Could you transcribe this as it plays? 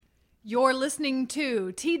You're listening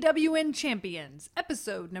to TWN Champions,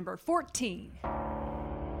 episode number 14.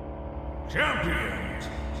 Champions,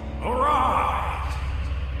 arise!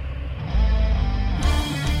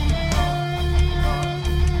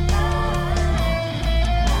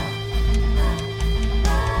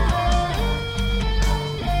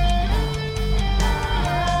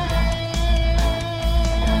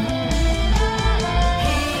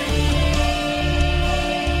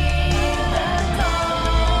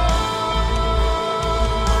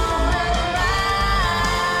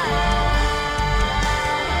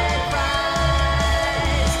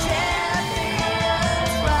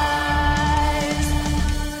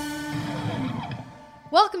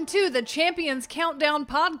 Welcome to the Champions Countdown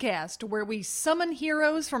podcast, where we summon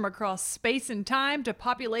heroes from across space and time to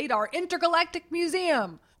populate our intergalactic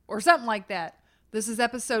museum, or something like that. This is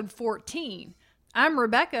episode 14. I'm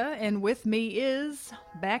Rebecca, and with me is,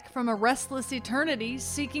 back from a restless eternity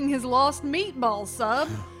seeking his lost meatball sub,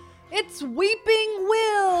 it's Weeping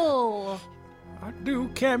Will! I do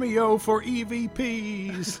cameo for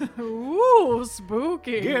EVPs. Ooh,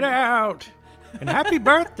 spooky. Get out. And happy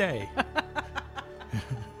birthday.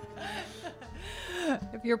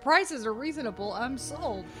 If your prices are reasonable, I'm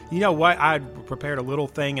sold. You know what? I prepared a little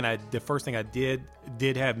thing, and the first thing I did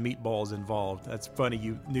have meatballs involved. That's funny.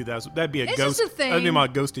 You knew that'd be a It's ghost. just a thing. That'd be my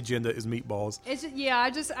ghost agenda is meatballs. It's just, yeah, I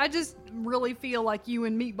just really feel like you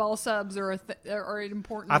and meatball subs are are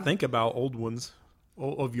important. I think about old ones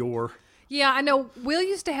of yore. Yeah, I know. Will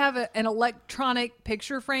used to have an electronic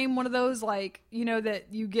picture frame, one of those, like, you know, that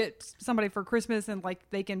you get somebody for Christmas and like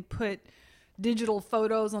they can put digital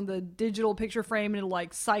photos on the digital picture frame and it'll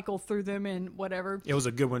like cycle through them and whatever. It was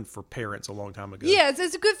a good one for parents a long time ago. Yeah,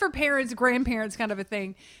 it's good for parents, grandparents kind of a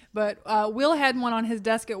thing. But Will had one on his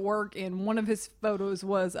desk at work, and one of his photos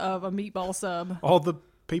was of a meatball sub. All the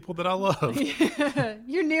people that I love.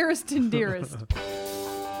 Your nearest and dearest.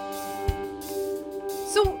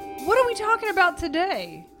 So, what are we talking about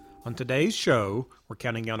today? On today's show, we're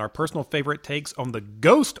counting down our personal favorite takes on the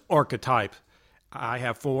ghost archetype. I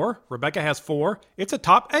have 4. Rebecca has 4. It's a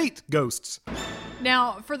top 8 ghosts.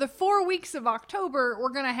 Now, for the 4 weeks of October, we're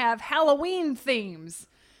going to have Halloween themes.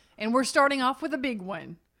 And we're starting off with a big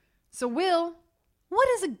one. So, Will, what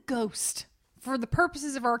is a ghost? For the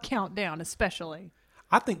purposes of our countdown, especially.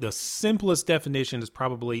 I think the simplest definition is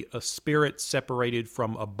probably a spirit separated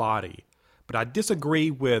from a body. But I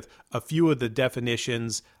disagree with a few of the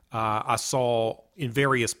definitions I saw in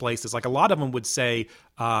various places. Like a lot of them would say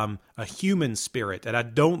a human spirit, and I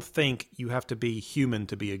don't think you have to be human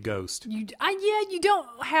to be a ghost. You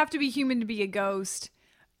don't have to be human to be a ghost.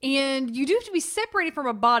 And you do have to be separated from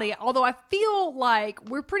a body, although I feel like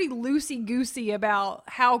we're pretty loosey-goosey about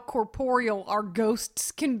how corporeal our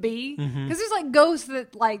ghosts can be. Because there's like ghosts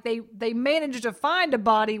that like they manage to find a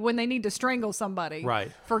body when they need to strangle somebody.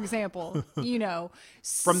 Right. For example, you know.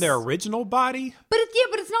 From their original body? But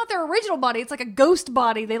it's not their original body. It's like a ghost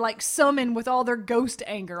body they like summon with all their ghost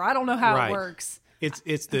anger. I don't know how it works.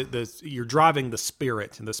 It's the you're driving the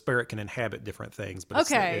spirit, and the spirit can inhabit different things. But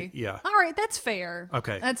Okay. yeah. All right, that's fair.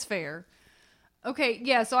 Okay. That's fair. Okay,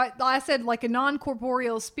 yeah, so I said like a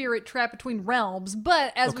non-corporeal spirit trapped between realms,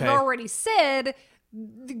 but as we've already said,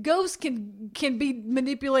 the ghost can be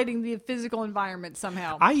manipulating the physical environment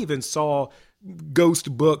somehow. I even saw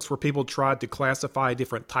ghost books where people tried to classify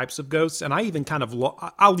different types of ghosts, and I even kind of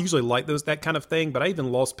I'll usually like that kind of thing, but I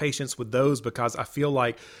even lost patience with those because I feel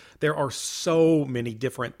like there are so many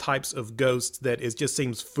different types of ghosts that it just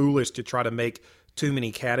seems foolish to try to make too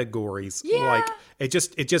many categories. Yeah. Like it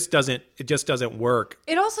just doesn't work.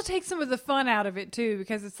 It also takes some of the fun out of it too,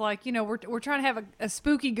 because it's like, you know, we're trying to have a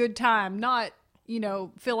spooky good time, not, you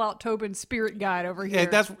know, fill out Tobin's spirit guide over here.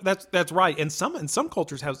 Yeah, that's right. And some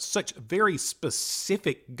cultures have such very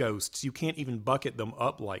specific ghosts you can't even bucket them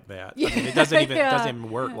up like that. I mean, it doesn't even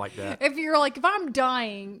work like that. If you're like, if I'm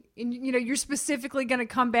dying, and you know, you're specifically going to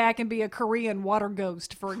come back and be a Korean water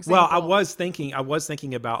ghost, for example. Well, I was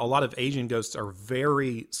thinking about a lot of Asian ghosts are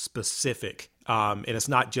very specific. And it's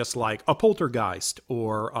not just like a poltergeist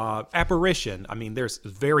or apparition. I mean, there's a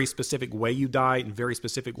very specific way you die and very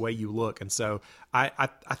specific way you look. And so I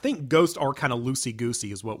think ghosts are kind of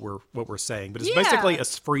loosey-goosey is what we're saying. But it's basically a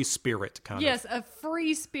free spirit kind of. Yes, a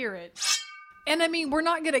free spirit. And I mean, we're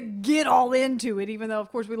not going to get all into it, even though, of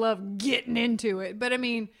course, we love getting into it. But I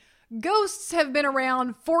mean, ghosts have been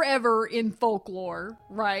around forever in folklore,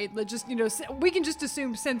 right? Just, you know, we can just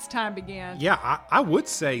assume since time began. Yeah, I would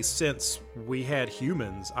say since we had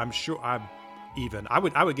humans, I'm sure I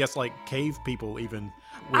would guess like cave people even.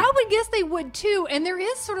 I would guess they would too. And there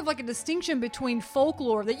is sort of like a distinction between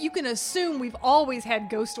folklore that you can assume we've always had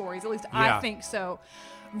ghost stories. At least I think so.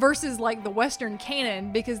 versus like the Western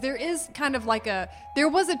canon, because there is kind of like there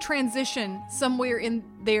was a transition somewhere in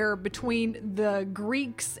there between the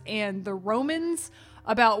Greeks and the Romans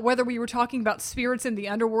about whether we were talking about spirits in the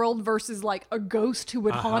underworld versus like a ghost who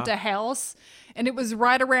would haunt a house. And it was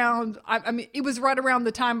right around, it was right around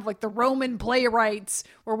the time of like the Roman playwrights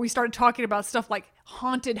where we started talking about stuff like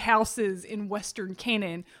haunted houses in Western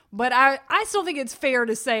canon. But I still think it's fair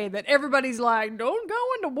to say that everybody's like, don't go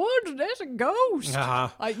in the woods, there's a ghost.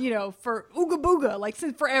 For Ooga Booga, like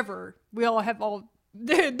since forever, we all have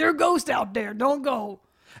there are ghosts out there, don't go.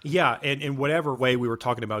 Yeah, and in whatever way we were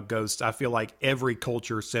talking about ghosts, I feel like every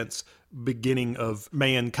culture since beginning of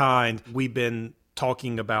mankind, we've been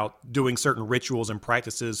talking about doing certain rituals and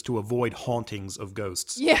practices to avoid hauntings of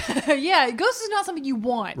ghosts. Yeah. Ghosts is not something you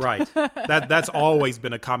want. Right. That's always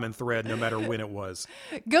been a common thread, no matter when it was.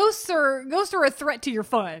 Ghosts are a threat to your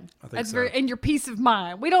fun. I think so. And your peace of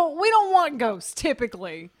mind. We don't want ghosts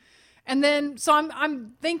typically. And then so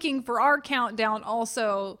I'm thinking for our countdown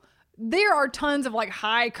also, there are tons of like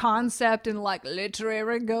high concept and like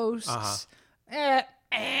literary ghosts.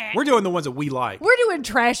 We're doing the ones that we like. We're doing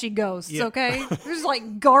trashy ghosts, okay? There's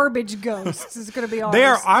like garbage ghosts is going to be all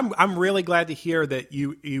I'm really glad to hear that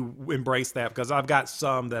you embrace that, because I've got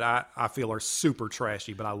some that I feel are super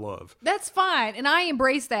trashy, but I love. That's fine, and I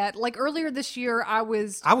embrace that. Like earlier this year, I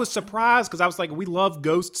was surprised because I was like, we love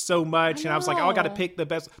ghosts so much, and I was like, I got to pick the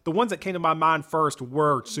best. The ones that came to my mind first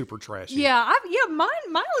were super trashy. Yeah,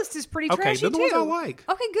 my list is pretty trashy too. Okay, they're the ones I like.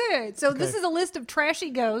 Okay, good. So this is a list of trashy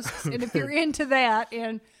ghosts, and if you're into that.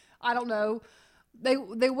 And I don't know, they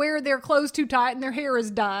wear their clothes too tight and their hair is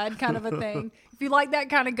dyed, kind of a thing. If you like that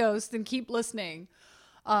kind of ghost, then keep listening.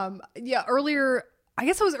 Earlier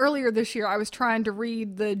this year, I was trying to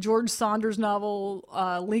read the George Saunders novel,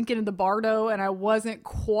 Lincoln and the Bardo, and I wasn't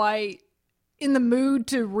quite in the mood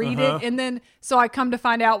to read it. And then, so I come to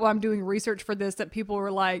find out while I'm doing research for this that people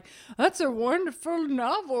were like, that's a wonderful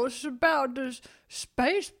novel. It's about this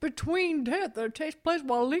space between death that takes place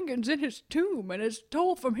while Lincoln's in his tomb, and it's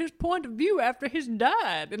told from his point of view after he's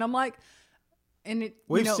died. And I'm like,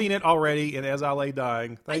 we've seen it already in As I Lay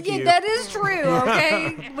Dying. Thank you. Yeah, that is true.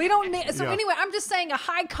 Okay, we don't need. So anyway, I'm just saying a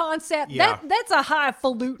high concept. Yeah. That's a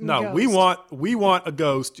highfalutin. No, ghost. we want a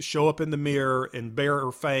ghost to show up in the mirror and bare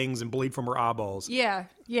her fangs and bleed from her eyeballs. Yeah,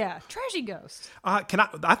 trashy ghost. I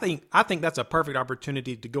think that's a perfect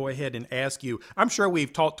opportunity to go ahead and ask you. I'm sure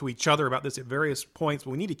we've talked to each other about this at various points, but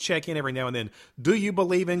we need to check in every now and then. Do you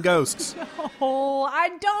believe in ghosts? Oh, I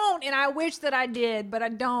don't, and I wish that I did, but I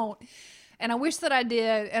don't. And I wish that I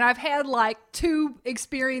did. And I've had like 2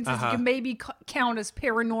 experiences you can maybe count as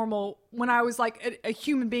paranormal when I was like a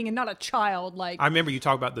human being and not a child. Like, I remember you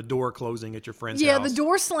talk about the door closing at your friend's house. Yeah, the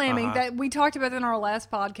door slamming that we talked about in our last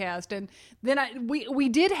podcast. And then we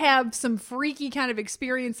did have some freaky kind of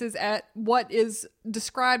experiences at what is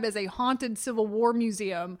described as a haunted Civil War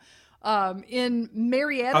museum. In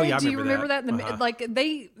Marietta, do you remember that? Like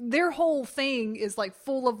their whole thing is like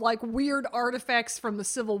full of like weird artifacts from the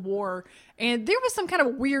Civil War, and there was some kind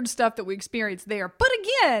of weird stuff that we experienced there. But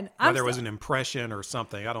again, there was an impression or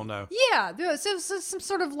something. I don't know. Yeah, there was some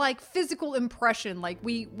sort of like physical impression. Like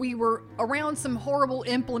we were around some horrible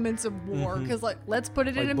implements of war because like let's put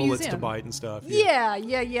it in a bullets museum. To bite and stuff. Yeah,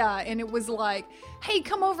 and it was like, hey,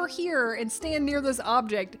 come over here and stand near this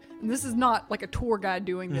object. And this is not like a tour guide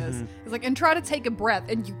doing this. It's like, and try to take a breath.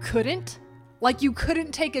 And you couldn't. Like, you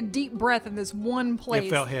couldn't take a deep breath in this one place.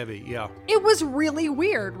 It felt heavy, yeah. It was really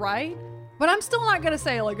weird, right? But I'm still not going to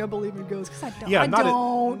say, like, I believe in ghosts, because I don't. Yeah,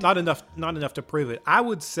 not enough to prove it. I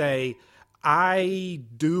would say I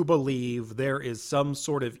do believe there is some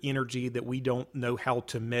sort of energy that we don't know how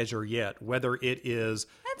to measure yet, whether it is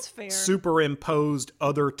that's fair. Superimposed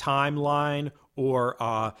other timeline or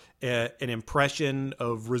an impression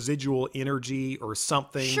of residual energy or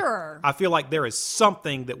something. Sure. I feel like there is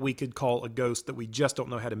something that we could call a ghost that we just don't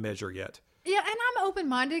know how to measure yet. Yeah, and I'm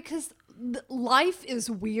open-minded because life is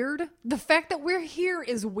weird. The fact that we're here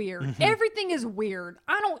is weird. Everything is weird.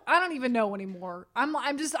 I don't even know anymore.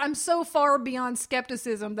 I'm so far beyond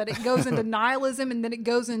skepticism that it goes into nihilism and then it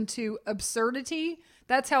goes into absurdity.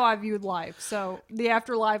 That's how I viewed life. So the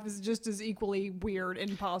afterlife is just as equally weird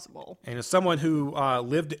and possible. And as someone who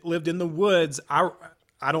lived in the woods,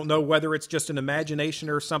 I don't know whether it's just an imagination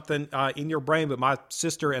or something in your brain, but my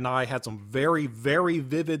sister and I had some very, very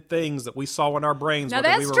vivid things that we saw in our brains, now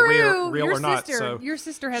whether we were real your or not. So your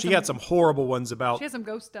sister had had some horrible ones about she had some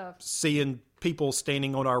ghost stuff. seeing people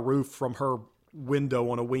standing on our roof from her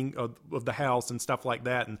window on a wing of the house and stuff like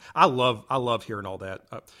that. And I love hearing all that.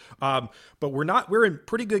 But we're in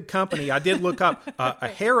pretty good company. I did look up a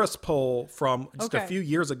Harris poll from just a few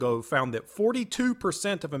years ago found that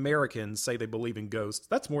 42% of Americans say they believe in ghosts.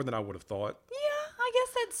 That's more than I would have thought. Yeah, I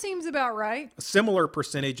guess that seems about right. A similar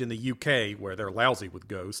percentage in the UK where they're lousy with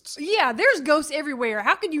ghosts. Yeah, there's ghosts everywhere.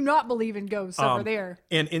 How could you not believe in ghosts over there?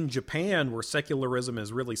 And in Japan, where secularism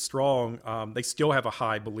is really strong, they still have a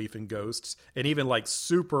high belief in ghosts. And even like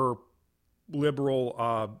super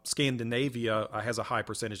liberal Scandinavia has a high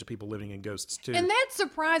percentage of people living in ghosts too. And that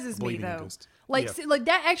surprises me, Believing in though. ghosts. Like, Yeah. like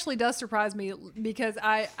that actually does surprise me because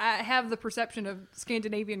I have the perception of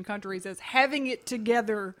Scandinavian countries as having it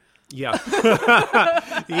together. Yeah.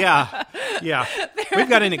 yeah. We've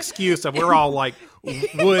got an excuse of we're all like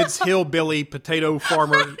woods, hillbilly, potato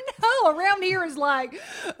farmer. No, around here is like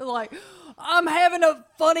I'm having a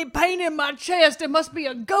funny pain in my chest. It must be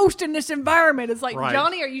a ghost in this environment. It's like, Right.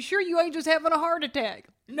 Johnny, are you sure you ain't just having a heart attack?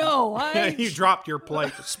 No, I ain't. You dropped your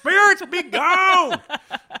plate. Spirits be gone.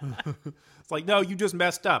 It's like, no, you just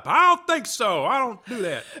messed up. I don't think so. I don't do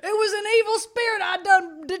that. It was an evil spirit. I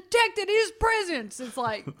done detected his presence. It's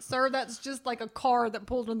like, sir, that's just like a car that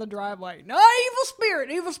pulled in the driveway. No,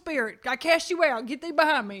 evil spirit. I cast you out. Get thee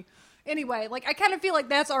behind me. Anyway, like, I kind of feel like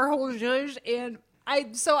that's our whole zhuzh, and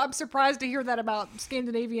I'm surprised to hear that about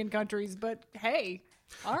Scandinavian countries, but hey,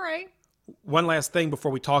 all right. One last thing before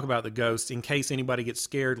we talk about the ghosts, in case anybody gets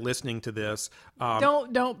scared listening to this.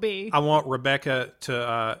 Don't be. I want Rebecca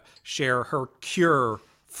to share her cure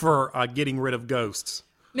for getting rid of ghosts.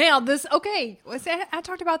 Now, I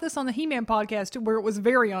talked about this on the He-Man podcast where it was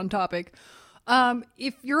very on topic.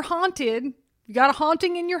 If you're haunted, you got a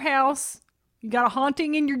haunting in your house, you got a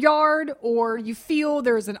haunting in your yard, or you feel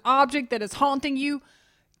there's an object that is haunting you,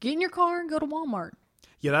 get in your car and go to Walmart.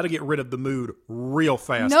 Yeah, that'll get rid of the mood real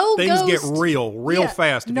fast. No Things get ghost- real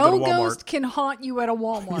fast if you go to Walmart. No ghost can haunt you at a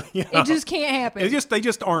Walmart. Yeah. It just can't happen. They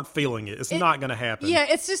just aren't feeling it. It's not going to happen. Yeah,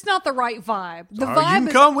 it's just not the right vibe. The You vibe can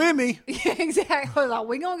is come with me. exactly. Like,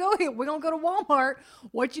 we're gonna go here. We're gonna go to Walmart.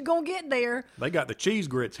 What you gonna get there? They got the cheese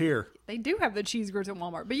grits here. They do have the cheese grits at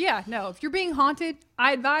Walmart. But yeah, no, if you're being haunted,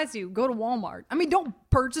 I advise you, go to Walmart. I mean, don't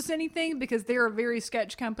purchase anything because they're a very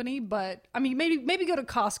sketch company, but I mean, maybe go to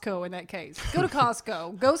Costco in that case. Go to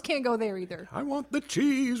Costco. Ghosts can't go there either. I want the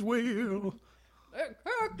cheese wheel.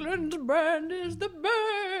 Kirkland's brand is the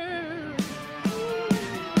best.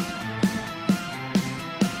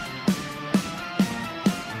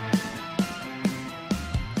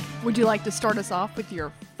 Would you like to start us off with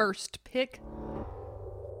your first pick?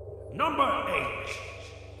 Number 8.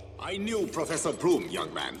 I knew Professor Broom,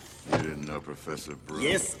 young man. You didn't know Professor Broom?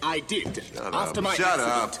 Yes, I did. After my Shut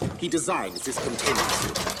accident, he designed this containment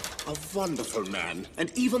suit. A wonderful man.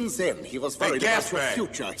 And even then, he was worried about your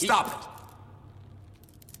future. Stop it!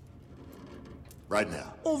 Right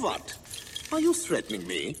now. Or what? Are you threatening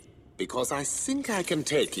me? Because I think I can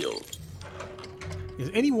take you. Is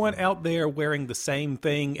anyone out there wearing the same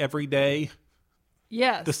thing every day?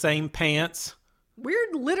 Yes. The same pants?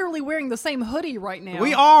 We're literally wearing the same hoodie right now.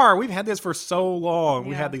 We are. We've had this for so long.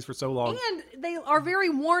 We've Yeah. had these for so long. And they are very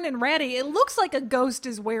worn and ratty. It looks like a ghost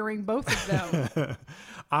is wearing both of them.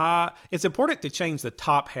 It's important to change the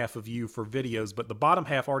top half of you for videos, but the bottom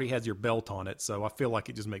half already has your belt on it, so I feel like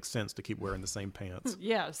it just makes sense to keep wearing the same pants.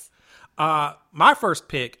 Yes. My first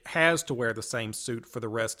pick has to wear the same suit for the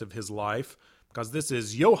rest of his life, because this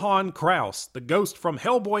is Johann Kraus, the ghost from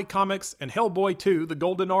Hellboy comics and Hellboy 2, The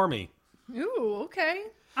Golden Army. Ooh, okay.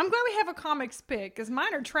 I'm glad we have a comics pick, because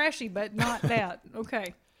mine are trashy, but not that.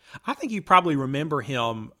 Okay. I think you probably remember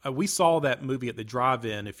him. We saw that movie at the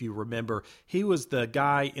drive-in, if you remember. He was the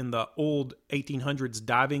guy in the old 1800s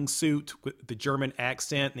diving suit with the German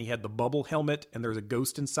accent, and he had the bubble helmet, and there's a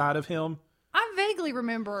ghost inside of him. I vaguely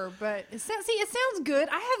remember, but it sounds good.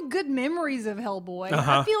 I have good memories of Hellboy.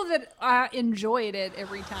 Uh-huh. I feel that I enjoyed it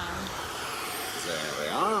every time. There we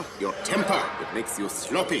are. Your temper. It makes you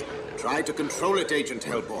sloppy. Try to control it, Agent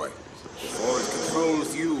Hellboy. Before it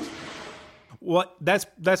controls you. Well, that's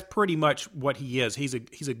pretty much what he is. He's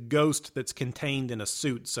a ghost that's contained in a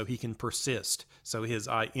suit, so he can persist, so his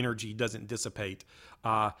energy doesn't dissipate.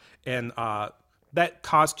 And that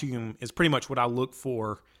costume is pretty much what I look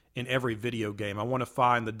for in every video game. I want to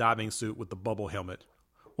find the diving suit with the bubble helmet.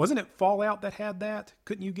 Wasn't it Fallout that had that?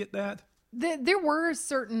 Couldn't you get that? There were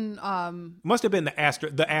certain Must have been the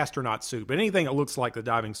astronaut suit, but anything that looks like the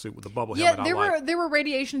diving suit with the bubble helmet. there were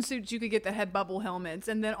radiation suits you could get that had bubble helmets,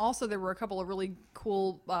 and then also there were a couple of really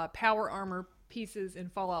cool power armor pieces in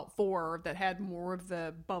Fallout 4 that had more of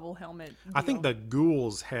the bubble helmet deal. I think the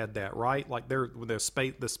ghouls had that, right? Like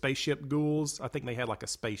the spaceship ghouls. I think they had like a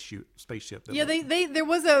spaceship. Yeah, there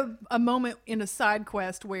was a moment in a side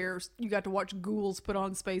quest where you got to watch ghouls put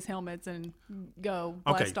on space helmets and go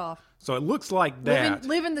blast off. So it looks like that.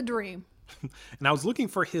 Living the dream. And I was looking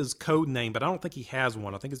for his code name, but I don't think he has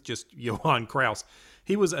one. I think it's just Johann Kraus.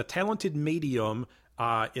 He was a talented medium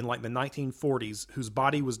in like the 1940s whose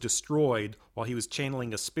body was destroyed while he was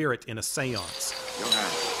channeling a spirit in a seance. Johann.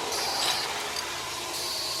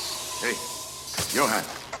 Hey, Johann.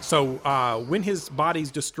 So when his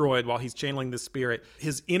body's destroyed while he's channeling the spirit,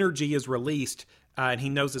 his energy is released, and he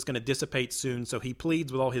knows it's going to dissipate soon. So he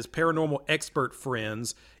pleads with all his paranormal expert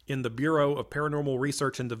friends in the Bureau of Paranormal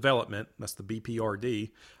Research and Development, that's the BPRD,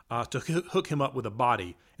 to hook him up with a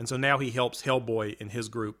body. And so now he helps Hellboy and his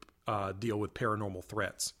group deal with paranormal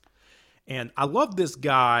threats. And I love this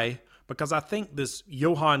guy because I think this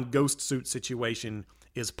Johann ghost suit situation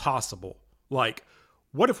is possible. Like,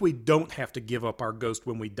 what if we don't have to give up our ghost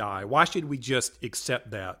when we die? Why should we just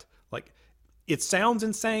accept that? Like, it sounds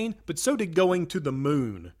insane, but so did going to the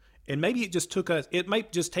moon. And maybe it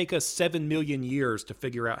might just take us 7 million years to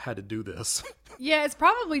figure out how to do this. Yeah, it's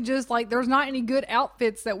probably just like there's not any good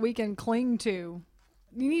outfits that we can cling to.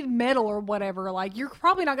 You need metal or whatever. Like, you're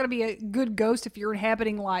probably not going to be a good ghost if you're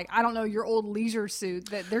inhabiting, like, I don't know, your old leisure suit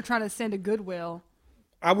that they're trying to send to Goodwill.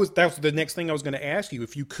 That was the next thing I was going to ask you.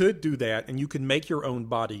 If you could do that and you could make your own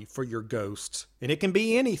body for your ghosts, and it can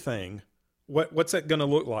be anything, what's that going to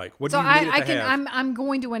look like? What do you need it to have? I'm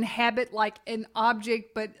going to inhabit like an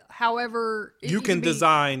object, but however you can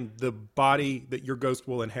design the body that your ghost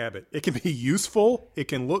will inhabit. It can be useful. It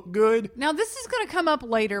can look good. Now this is going to come up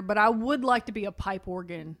later, but I would like to be a pipe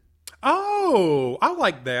organ. Oh, I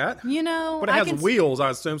like that. You know, but it has wheels, I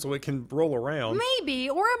assume, so it can roll around. Maybe,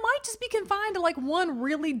 or it might just be confined to like one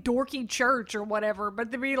really dorky church or whatever.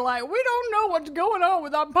 But to be like, we don't know what's going on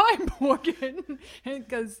with our pipe organ,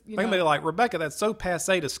 because they may be like, Rebecca, that's so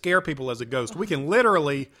passé to scare people as a ghost. We can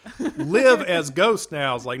literally live as ghosts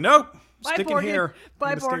now. It's like, nope. Sticking here.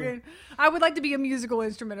 Pipe organ. I would like to be a musical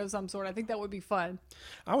instrument of some sort. I think that would be fun.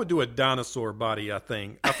 I would do a dinosaur body, I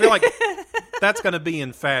think. I feel like that's going to be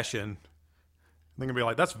in fashion. They're going to be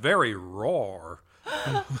like, that's very raw.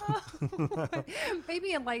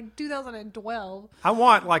 Maybe in like 2012. I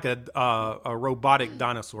want like a robotic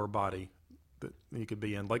dinosaur body that you could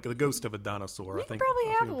be in. Like the ghost of a dinosaur. You probably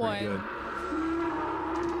have one. Good.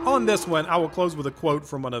 On this one, I will close with a quote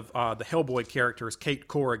from one of the Hellboy characters, Kate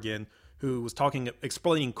Corrigan, who was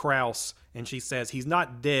explaining Kraus, and she says, he's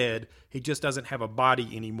not dead, he just doesn't have a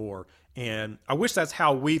body anymore. And I wish that's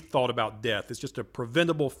how we thought about death. It's just a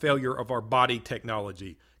preventable failure of our body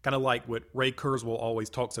technology. Kind of like what Ray Kurzweil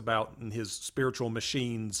always talks about in his Spiritual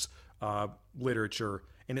Machines literature.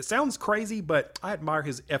 And it sounds crazy, but I admire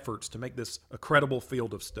his efforts to make this a credible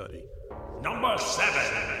field of study. Number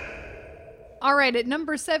 7. All right, at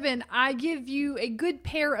number 7, I give you a good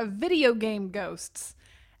pair of video game ghosts.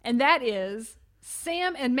 And that is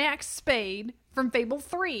Sam and Max Spade from Fable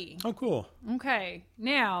 3. Oh, cool. Okay,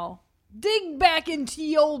 now, dig back into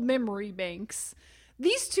the old memory banks.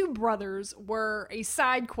 These two brothers were a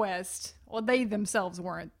side quest. Well, they themselves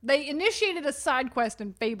weren't. They initiated a side quest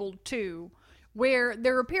in Fable 2 where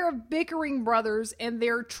they're a pair of bickering brothers and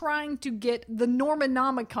they're trying to get the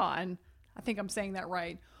Normonomicon. I think I'm saying that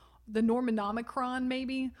right. The Normonomicron,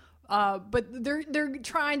 maybe? But they're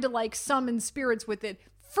trying to, like, summon spirits with it.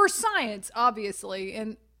 For science, obviously,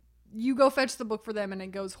 and you go fetch the book for them and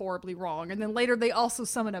it goes horribly wrong. And then later they also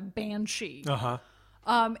summon a banshee. Uh-huh.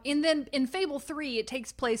 And then in Fable 3, it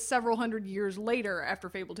takes place several hundred years later after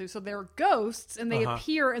Fable 2. So they're ghosts and they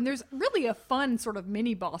appear, and there's really a fun sort of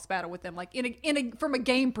mini boss battle with them. Like from a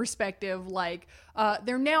game perspective, like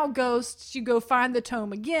they're now ghosts. You go find the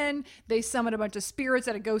tome again. They summon a bunch of spirits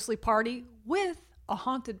at a ghostly party with a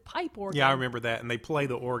haunted pipe organ. Yeah, I remember that. And they play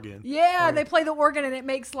the organ. Yeah, they play the organ and it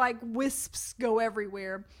makes like wisps go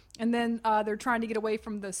everywhere. And then they're trying to get away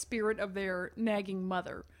from the spirit of their nagging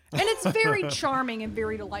mother. And it's very charming and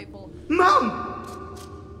very delightful.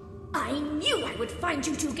 Mom! I knew I would find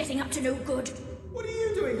you two getting up to no good. What are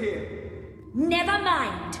you doing here? Never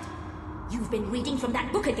mind. You've been reading from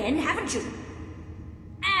that book again, haven't you?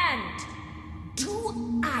 And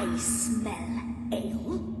do I smell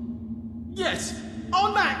ale? Yes,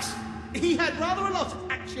 on Max! He had rather a lot,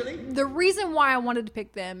 actually. The reason why I wanted to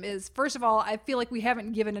pick them is, first of all, I feel like we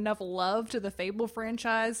haven't given enough love to the Fable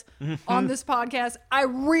franchise on this podcast. I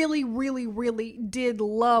really, really, really did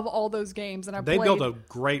love all those games, and They built a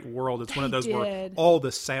great world. It's one of those where did. all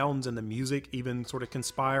the sounds and the music even sort of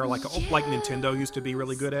conspire, like Nintendo used to be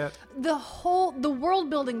really good at. The world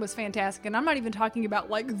building was fantastic, and I'm not even talking about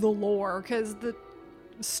like the lore, because the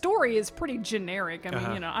story is pretty generic. I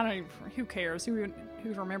mean, I don't even, who cares? Who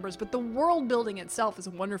remembers? But the world building itself is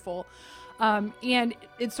wonderful. And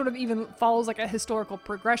it sort of even follows like a historical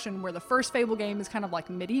progression where the first Fable game is kind of like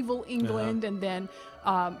medieval England and then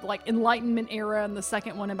like Enlightenment era and the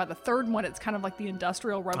second one. And by the third one, it's kind of like the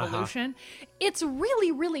Industrial Revolution. It's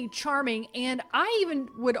really, really charming. And I even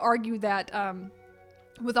would argue that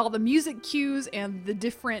with all the music cues and the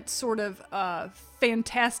different sort of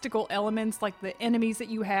fantastical elements, like the enemies that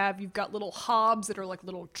you have, you've got little hobs that are like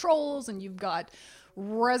little trolls, and you've got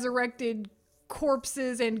resurrected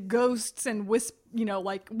corpses and ghosts and wisps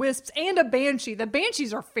and a banshee. The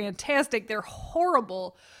banshees are fantastic. They're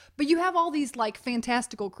horrible, but you have all these like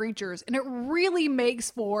fantastical creatures, and it really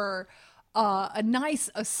makes for a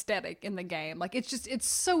nice aesthetic in the game. Like it's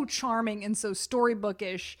so charming and so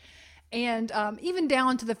storybookish. And even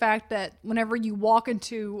down to the fact that whenever you walk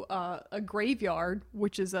into a graveyard,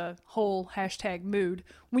 which is a whole #mood,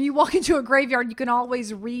 when you walk into a graveyard, you can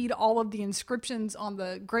always read all of the inscriptions on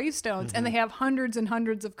the gravestones, and they have hundreds and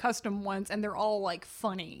hundreds of custom ones, and they're all like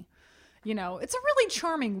funny. You know, it's a really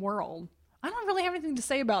charming world. I don't really have anything to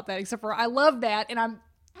say about that except for I love that, and I'm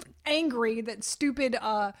angry that stupid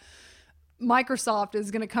Microsoft is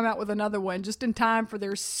going to come out with another one just in time for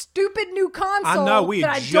their stupid new console. I know, we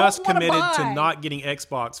that just I don't committed buy. to not getting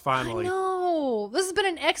Xbox finally. No, this has been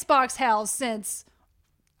an Xbox house since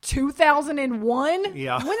 2001.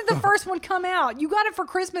 Yeah. When did the first one come out? You got it for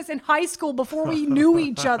Christmas in high school before we knew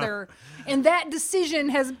each other. And that decision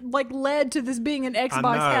has like led to this being an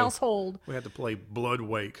Xbox household. We had to play Blood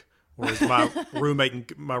Wake. Or as my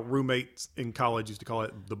roommates in college used to call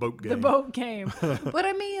it, the boat game. The boat game. But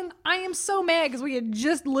I mean, I am so mad because we had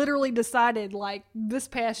just literally decided like this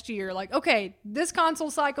past year, like, okay, this console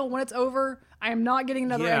cycle, when it's over, I am not getting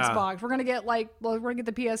another Xbox. We're going to get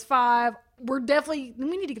the PS5. We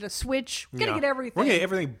need to get a Switch. We're going to get everything. We're going to get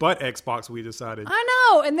everything but Xbox, we decided. I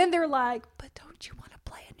know. And then they're like, but don't you want to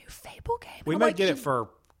play a new Fable game? We I'm might like, get it for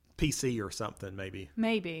PC or something, maybe.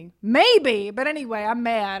 Maybe. But anyway, I'm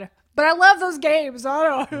mad. But I love those games.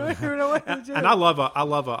 I don't know what to do. And I love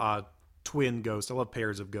a twin ghost. I love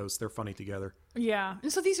pairs of ghosts. They're funny together. Yeah. And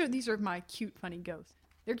so these are my cute, funny ghosts.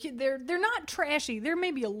 They're cute. They're not trashy. They're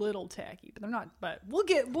maybe a little tacky, but they're not. But we'll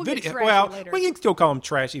get trashy later. We can still call them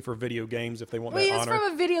trashy for video games if they want that honor. It's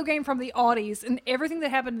from a video game from the Aughties, and everything that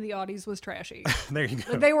happened in the Aughties was trashy. There you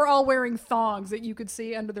go. Like, they were all wearing thongs that you could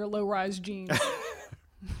see under their low-rise jeans.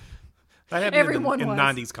 That happened in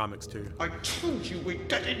 90s comics too. I told you we'd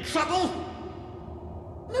get in trouble.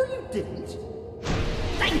 No, you didn't.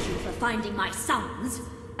 Thank you for finding my sons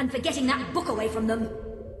and for getting that book away from them.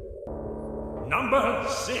 Number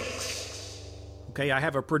 6. Okay, I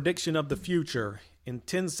have a prediction of the future. In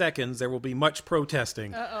 10 seconds, there will be much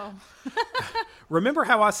protesting. Uh-oh. Remember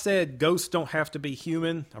how I said ghosts don't have to be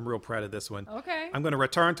human? I'm real proud of this one. Okay. I'm going to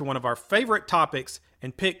return to one of our favorite topics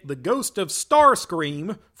and pick the ghost of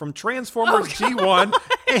Starscream from Transformers G1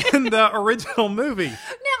 and the original movie. Now,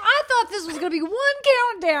 I thought this was going to be one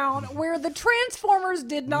countdown where the Transformers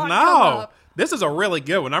did not come No, up. this is a really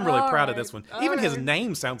good one. I'm really proud of right. this one. All Even his right.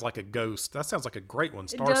 name sounds like a ghost. That sounds like a great one,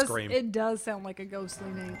 Starscream. It does sound like a ghostly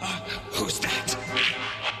name. Who's that?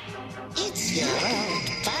 It's your old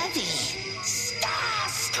buddy,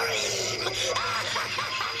 Starscream!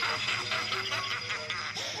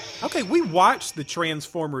 Okay, we watched the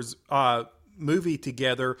Transformers movie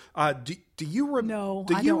together. Do you No,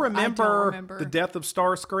 Do I you don't remember the death of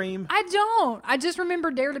Starscream? I don't. I just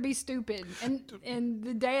remember Dare to Be Stupid and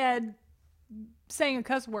the dad saying a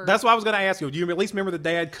cuss word. That's what I was going to ask you. Do you at least remember the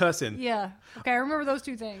dad cussing? Yeah. Okay, I remember those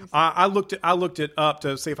two things. I looked it up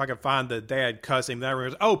to see if I could find the dad cussing. Then I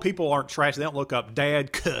realized, people aren't trash. They don't look up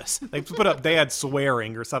dad cuss. They put up dad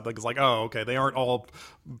swearing or something. It's like, oh, okay, they aren't all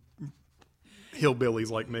hillbillies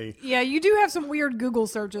like me. Yeah, you do have some weird Google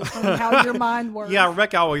searches from how your mind works. Yeah,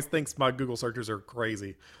 Rebecca always thinks my Google searches are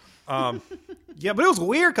crazy. Yeah, but it was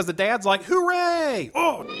weird because the dad's like, hooray!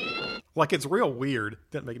 Oh, like it's real weird.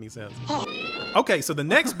 Didn't make any sense. Okay, so the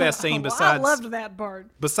next best scene Well, I besides loved that part.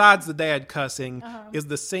 besides the dad cussing is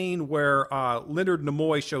the scene where Leonard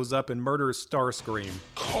Nimoy shows up and murders Starscream.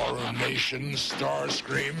 Coronation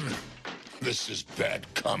Starscream. This is bad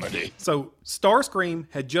comedy. So Starscream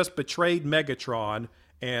had just betrayed Megatron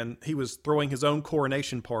and he was throwing his own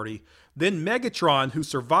coronation party. Then Megatron, who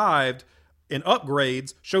survived and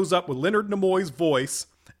upgrades, shows up with Leonard Nimoy's voice,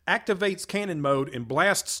 activates cannon mode, and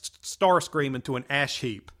blasts Starscream into an ash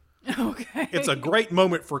heap. Okay. It's a great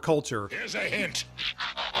moment for culture. Here's a hint.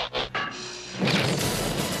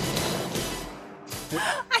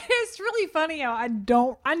 It's really funny how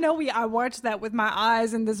I watched that with my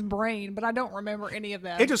eyes and this brain, but I don't remember any of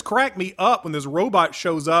that. It just cracked me up when this robot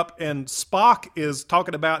shows up and Spock is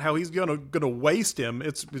talking about how he's gonna waste him.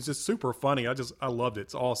 It's just super funny. I loved it.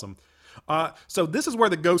 It's awesome. So this is where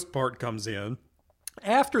the ghost part comes in.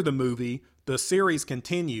 After the movie, the series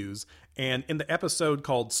continues, and in the episode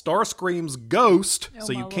called Starscream's Ghost,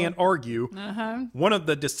 so you can't argue, one of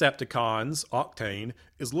the Decepticons, Octane,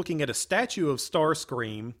 is looking at a statue of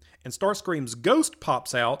Starscream, and Starscream's ghost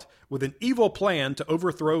pops out with an evil plan to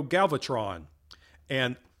overthrow Galvatron.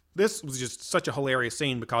 And this was just such a hilarious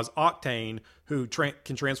scene because Octane, who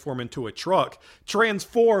can transform into a truck,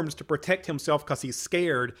 transforms to protect himself because he's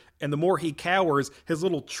scared. And the more he cowers, his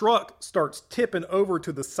little truck starts tipping over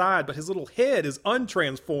to the side, but his little head is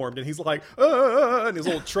untransformed. And he's like, and his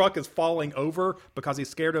little truck is falling over because he's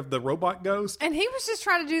scared of the robot ghost. And he was just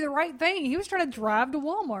trying to do the right thing. He was trying to drive to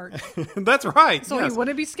Walmart. That's right. So yes. He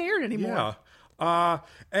wouldn't be scared anymore. Yeah.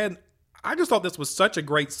 And I just thought this was such a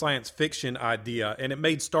great science fiction idea, and it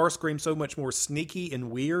made Starscream so much more sneaky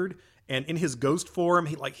and weird. And in his ghost form,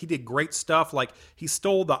 he did great stuff. Like he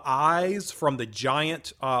stole the eyes from the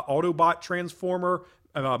giant Autobot transformer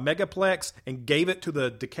Megaplex and gave it to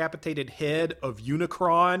the decapitated head of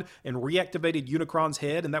Unicron and reactivated Unicron's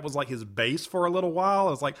head, and that was like his base for a little while.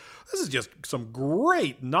 I was like, this is just some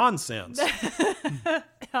great nonsense.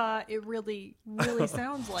 It really, really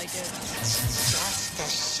sounds like it. Just the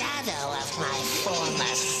shadow of my former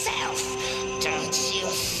self, don't you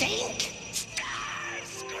think?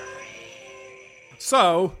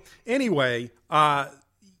 So, anyway,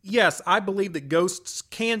 yes, I believe that ghosts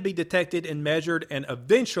can be detected and measured, and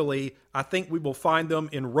eventually I think we will find them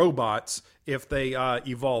in robots if they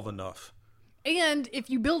evolve enough. And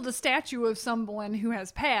if you build a statue of someone who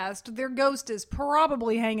has passed, their ghost is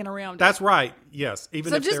probably hanging around. That's right. Yes,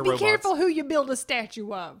 even if they're robots. So just be careful who you build a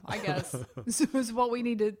statue of, I guess. This is what we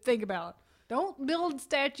need to think about. Don't build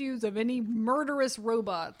statues of any murderous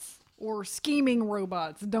robots or scheming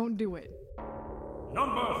robots. Don't do it.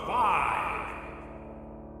 Number 5.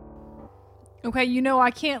 Okay,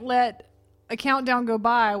 I can't let a countdown go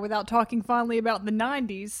by without talking fondly about the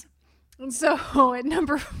 90s. And so at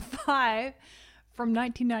number 5 from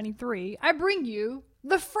 1993, I bring you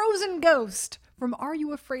The Frozen Ghost from Are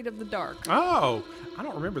You Afraid of the Dark? Oh, I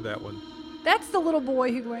don't remember that one. That's the little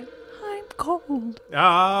boy who went, I'm cold.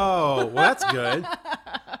 Oh, well, that's good.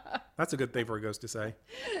 That's a good thing for a ghost to say.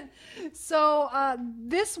 So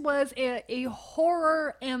this was a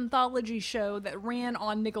horror anthology show that ran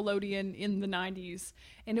on Nickelodeon in the 90s.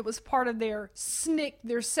 And it was part of their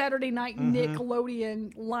Saturday night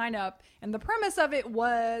Nickelodeon lineup. And the premise of it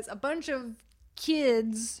was a bunch of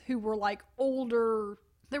kids who were like older.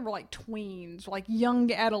 They were like tweens, like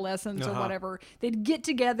young adolescents or whatever. They'd get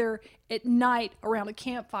together at night around a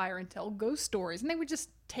campfire and tell ghost stories. And they would just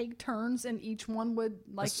take turns, and each one would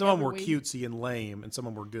like. Some of them were cutesy and lame, and some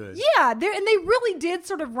of them were good. Yeah, and they really did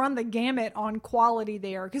sort of run the gamut on quality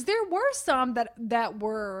there, because there were some that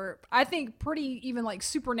were, I think, pretty even like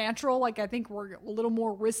supernatural. Like I think were a little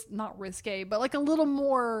more not risque, but like a little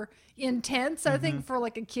more intense. I think for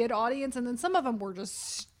like a kid audience, and then some of them were just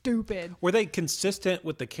stupid. Were they consistent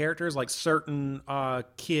with the characters? Like certain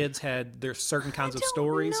kids had their certain kinds of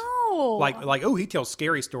stories? No. Like, oh, he tells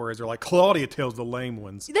scary stories, or like Claudia tells the lame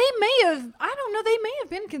ones. They may have, I don't know, they may have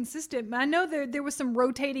been consistent. I know there was some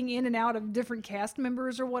rotating in and out of different cast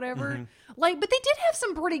members or whatever. But they did have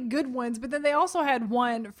some pretty good ones, but then they also had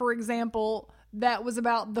one, for example, that was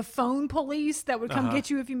about the phone police that would come get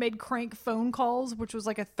you if you made crank phone calls, which was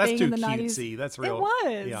like a thing in the 90s. That's too cutesy. That's real. It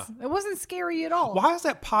was. Yeah. It wasn't scary at all. Why is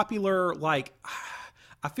that popular? Like,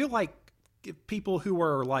 I feel like people who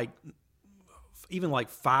are like even like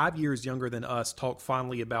 5 years younger than us talk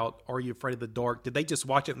fondly about Are You Afraid of the Dark. Did they just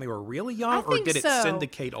watch it when they were really young, or did it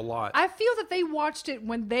syndicate a lot? I feel that they watched it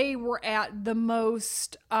when they were at the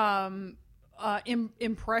most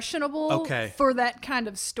impressionable for that kind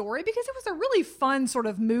of story, because it was a really fun sort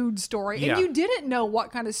of mood story, and you didn't know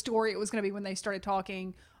what kind of story it was going to be when they started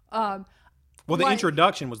talking. Well, the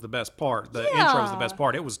introduction was the best part. The intro was the best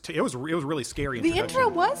part. It was really scary. The intro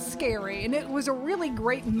was scary, and it was a really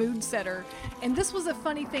great mood setter. And this was a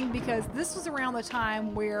funny thing because this was around the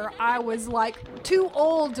time where I was like too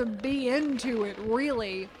old to be into it,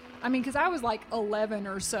 really. I mean, because I was like 11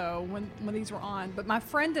 or so when these were on. But my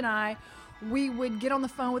friend and I we would get on the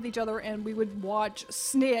phone with each other and we would watch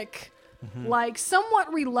Snick, like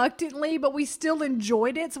somewhat reluctantly, but we still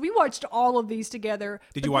enjoyed it. So we watched all of these together.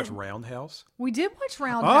 Did you watch Roundhouse? We did watch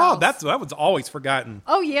Roundhouse. Oh, that was always forgotten.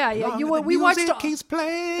 Oh yeah. We watched. Music keeps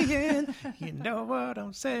playing. You know what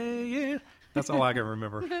I'm saying. That's all I can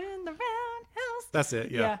remember. In the roundhouse. That's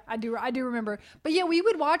it. Yeah. I do remember. But yeah, we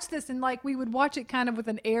would watch this and like we would watch it kind of with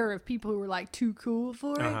an air of people who were like too cool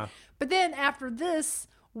for it. But then after this,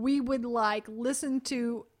 we would like listen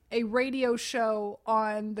to a radio show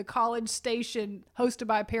on the college station hosted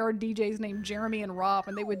by a pair of DJs named Jeremy and Rob,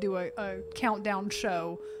 and they would do a countdown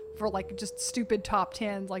show for like just stupid top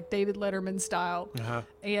 10s like David Letterman style.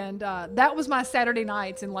 And that was my Saturday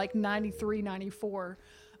nights in like 93, 94.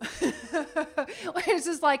 It's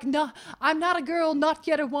just like, no, I'm not a girl, not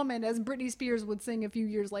yet a woman, as Britney Spears would sing a few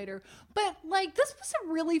years later. But like, this was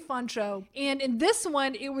a really fun show. And in this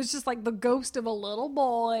one, it was just like the ghost of a little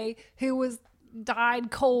boy who died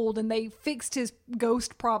cold, and they fixed his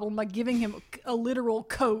ghost problem by giving him a literal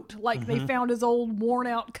coat. Like they found his old worn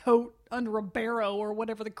out coat under a barrow or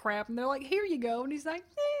whatever the crap, and they're like, here you go. And he's like,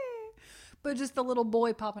 eh. But just the little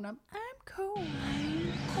boy popping up, I'm cold.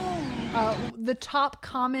 The top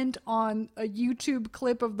comment on a YouTube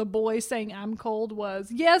clip of the boy saying I'm cold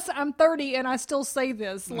was, yes, I'm 30 and I still say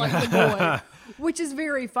this like the boy, which is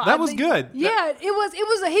very fun. That was good. Yeah, he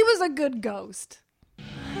was a good ghost.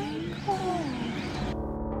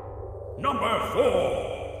 Number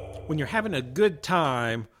 4. When you're having a good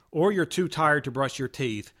time or you're too tired to brush your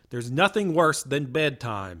teeth, there's nothing worse than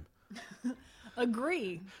bedtime.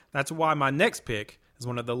 Agree. That's why my next pick is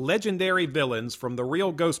one of the legendary villains from the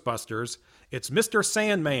real Ghostbusters. It's Mr.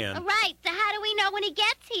 Sandman. All right, so how do we know when he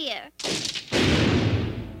gets here?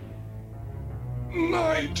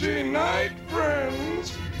 Nighty-night,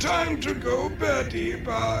 friends. Time to go beddy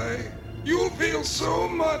bye. You'll feel so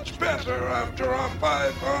much better after a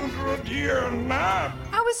 500-year nap.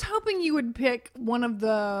 I was hoping you would pick one of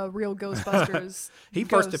the real Ghostbusters. He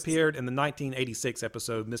first appeared in the 1986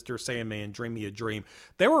 episode, Mr. Sandman, Dream Me a Dream.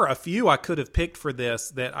 There were a few I could have picked for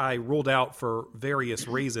this that I ruled out for various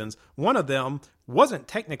reasons. One of them wasn't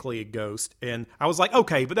technically a ghost, and I was like,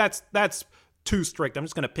 okay, but that's too strict. I'm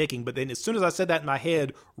just going to pick him. But then as soon as I said that in my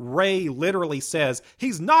head, Ray literally says,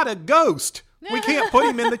 he's not a ghost. We can't put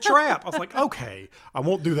him in the trap. I was like, okay, I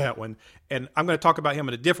won't do that one. And I'm going to talk about him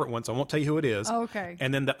in a different one, so I won't tell you who it is. Okay.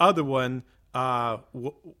 And then the other one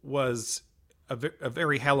was a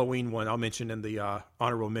very Halloween one I'll mention in the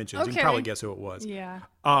honorable mentions. You can probably guess who it was. Yeah.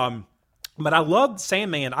 But I loved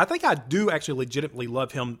Sandman. I think I do actually legitimately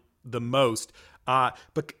love him the most.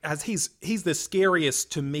 Because he's the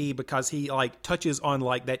scariest to me because he like touches on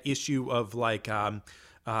like that issue of like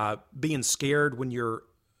being scared when you're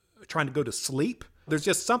trying to go to sleep. There's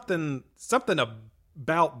just something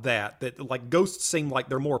about that like ghosts seem like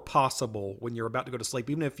they're more possible when you're about to go to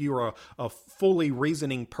sleep. Even if you're a fully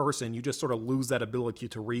reasoning person, you just sort of lose that ability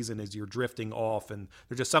to reason as you're drifting off. And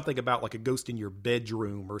there's just something about like a ghost in your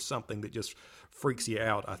bedroom or something that just freaks you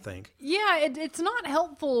out, I think. Yeah, it's not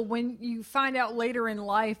helpful when you find out later in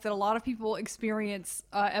life that a lot of people experience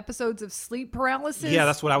episodes of sleep paralysis. Yeah,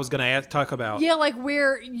 that's what I was going to talk about. Yeah, like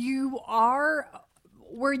where you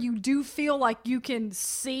do feel like you can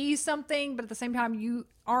see something, but at the same time you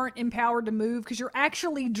aren't empowered to move because you're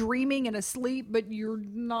actually dreaming and asleep, but you're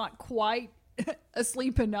not quite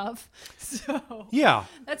asleep enough. So yeah,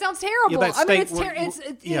 that sounds terrible. Yeah, I mean, it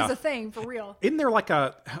is a thing for real. Isn't there like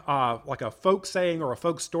a folk saying or a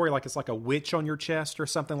folk story, like it's like a witch on your chest or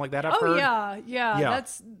something like that? I've heard. Yeah.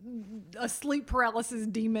 That's a sleep paralysis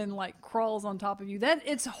demon like crawls on top of you. That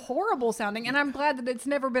it's horrible sounding, and I'm glad that it's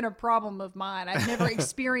never been a problem of mine. I've never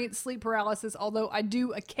experienced sleep paralysis, although I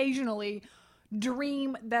do occasionally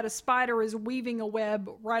dream that a spider is weaving a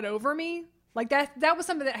web right over me. Like that was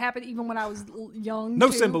something that happened even when I was young. No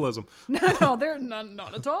too. Symbolism. No, they're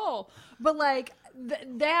not at all. But like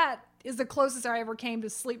that is the closest I ever came to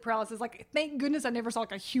sleep paralysis. Like, thank goodness I never saw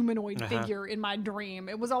like a humanoid figure in my dream.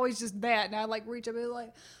 It was always just that, and I like reach up and be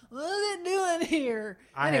like, what is it doing here?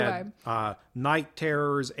 I had night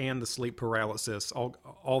terrors and the sleep paralysis,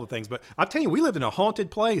 all the things. But I'm telling you, we lived in a haunted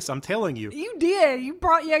place. I'm telling you. You did. You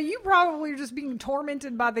probably were just being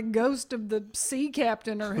tormented by the ghost of the sea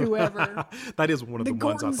captain or whoever. That is one of the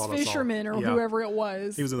ones I thought I saw. Fisherman or whoever it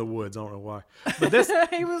was. He was in the woods. I don't know why. But this,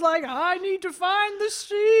 he was like, I need to find the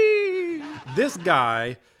sea. This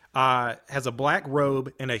guy has a black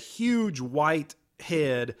robe and a huge white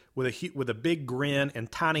head with a big grin and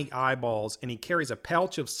tiny eyeballs, and he carries a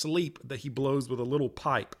pouch of sleep that he blows with a little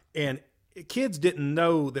pipe. And kids didn't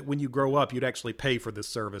know that when you grow up, you'd actually pay for this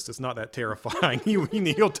service. It's not that terrifying.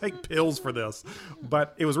 You'll take pills for this.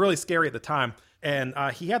 But it was really scary at the time. And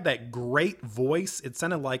he had that great voice. It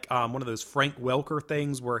sounded like one of those Frank Welker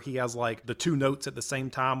things where he has like the two notes at the same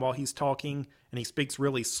time while he's talking. And he speaks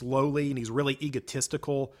really slowly and he's really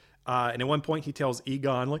egotistical. And at one point he tells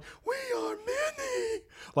Egon, like, we are many.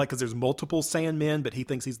 Like, because there's multiple Sandmen, but he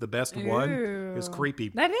thinks he's the best one. It's creepy.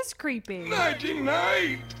 That is creepy.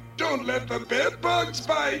 Nighty-night. Don't let the bed bugs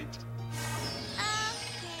bite.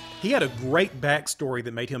 He had a great backstory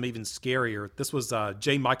that made him even scarier. This was a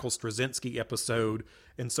J. Michael Straczynski episode.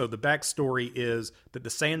 And so the backstory is that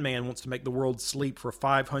the Sandman wants to make the world sleep for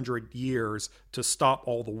 500 years to stop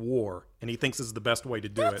all the war. And he thinks this is the best way to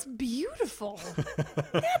do That's it. beautiful.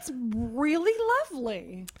 That's really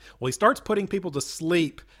lovely. Well, he starts putting people to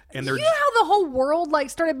sleep. And they're You know how the whole world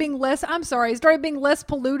started being less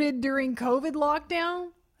polluted during COVID lockdown?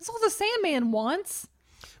 That's all the Sandman wants.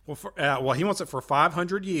 Well, he wants it for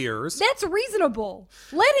 500 years. That's reasonable.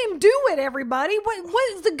 Let him do it, everybody.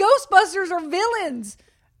 What is the Ghostbusters are villains?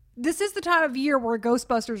 This is the time of year where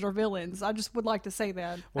Ghostbusters are villains. I just would like to say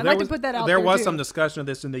that. Well, I'd like to put that out there. There was too. some discussion of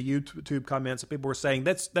this in the YouTube comments. People were saying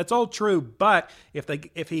that's all true, but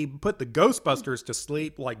if he put the Ghostbusters to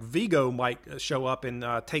sleep, like Vigo might show up and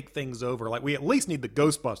take things over. Like we at least need the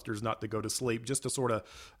Ghostbusters not to go to sleep, just to sort of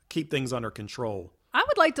keep things under control. I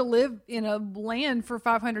would like to live in a land for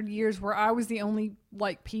 500 years where I was the only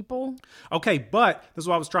people. Okay, but this is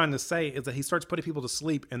what I was trying to say is that he starts putting people to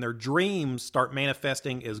sleep and their dreams start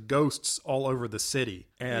manifesting as ghosts all over the city.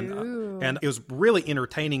 And it was really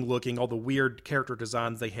entertaining looking, all the weird character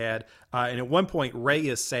designs they had. And at one point, Ray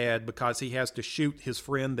is sad because he has to shoot his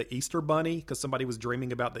friend, the Easter Bunny, because somebody was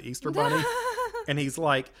dreaming about the Easter Bunny. And he's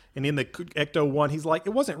like, and in the Ecto-1, he's like, it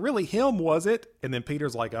wasn't really him, was it? And then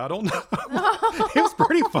Peter's like, I don't know. It was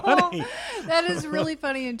pretty funny. That is really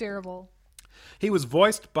funny and terrible. He was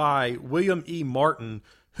voiced by William E. Martin,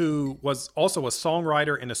 who was also a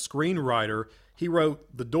songwriter and a screenwriter. He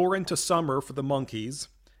wrote The Door into Summer for the Monkees.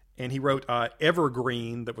 And he wrote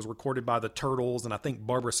Evergreen that was recorded by the Turtles and I think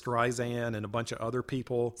Barbra Streisand and a bunch of other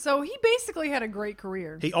people. So he basically had a great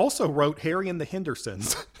career. He also wrote Harry and the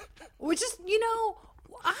Hendersons. Which is,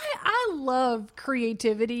 I love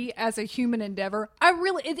creativity as a human endeavor. I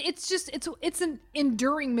really, it's an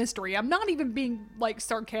enduring mystery. I'm not even being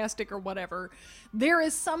sarcastic or whatever. There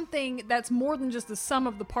is something that's more than just the sum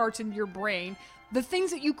of the parts in your brain. The things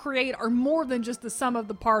that you create are more than just the sum of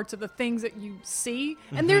the parts of the things that you see.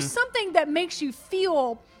 And there's something that makes you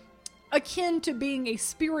feel akin to being a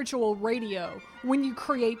spiritual radio when you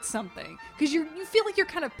create something. Because you feel like you're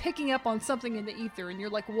kind of picking up on something in the ether and you're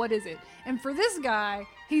like, what is it? And for this guy,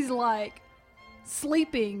 he's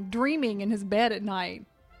sleeping, dreaming in his bed at night.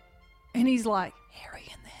 And he's like,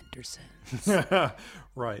 Harry and the Hendersons.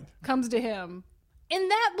 Right. Comes to him. And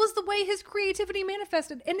that was the way his creativity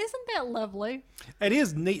manifested. And isn't that lovely? It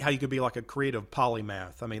is neat how you could be like a creative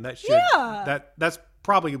polymath. I mean, that's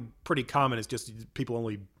probably pretty common. It's just people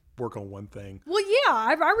only work on one thing. Well, yeah,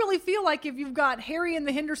 I really feel like if you've got Harry and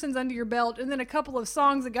the Hendersons under your belt and then a couple of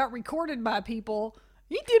songs that got recorded by people,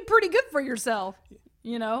 you did pretty good for yourself,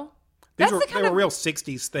 They were real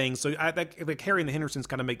 60s things. So Harry and the Hendersons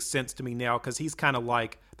kind of makes sense to me now because he's kind of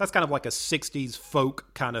that's kind of like a 60s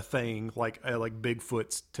folk kind of thing, like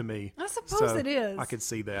Bigfoot's to me. I suppose it is. I could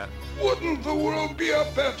see that. Wouldn't the world be a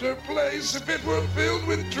better place if it were filled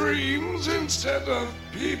with dreams instead of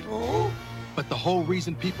people? But the whole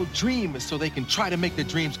reason people dream is so they can try to make their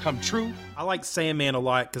dreams come true. I like Sandman a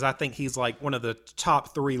lot because I think he's one of the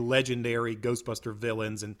top 3 legendary Ghostbuster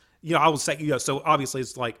villains. And, I would say, so obviously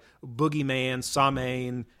it's Boogeyman,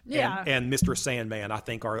 Samhain, and Mr. Sandman, I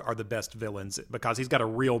think are the best villains because he's got a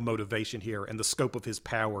real motivation here and the scope of his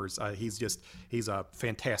powers. He's a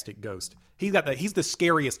fantastic ghost. He's the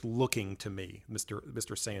scariest looking to me,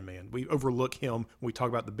 Mr. Sandman. We overlook him when we talk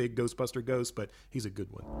about the big Ghostbuster ghost, but he's a good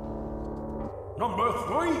one. Number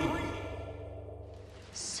 3.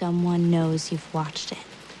 Someone knows you've watched it.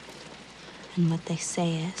 And what they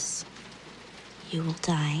say is, you will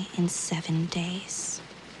die in 7 days.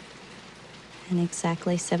 And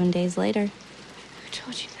exactly 7 days later. Who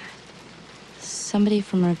told you that? Somebody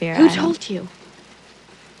from Rivera. Who told you?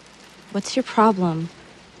 What's your problem?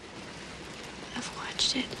 I've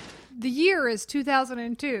watched it. The year is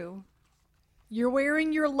 2002. You're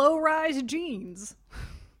wearing your low-rise jeans.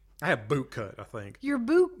 I have boot cut, I think. Your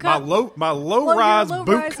boot cut. My low-rise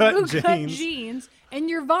boot cut jeans. And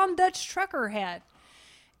your Von Dutch trucker hat.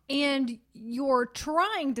 and you're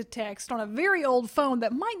trying to text on a very old phone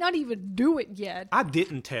that might not even do it yet. I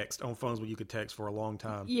didn't text on phones where you could text for a long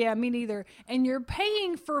time. Yeah, me neither. And you're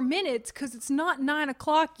paying for minutes because it's not 9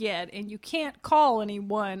 o'clock yet, and you can't call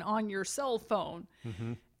anyone on your cell phone.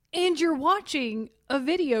 Mm-hmm. And you're watching a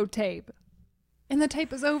videotape, and the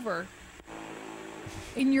tape is over.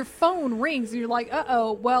 And your phone rings, and you're like,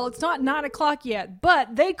 uh-oh, well, it's not 9 o'clock yet,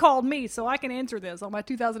 but they called me, so I can answer this on my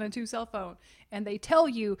 2002 cell phone. And they tell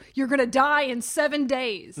you you're going to die in 7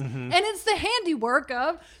 days. Mm-hmm. And it's the handiwork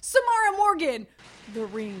of Samara Morgan. The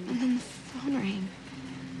Ring. And then the phone rang.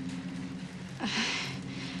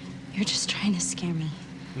 You're just trying to scare me.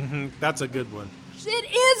 Mm-hmm. That's a good one. It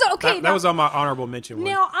is okay. That was on my honorable mention one.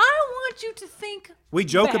 Now, I want you to think. We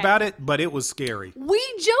joke back. about it, but it was scary. We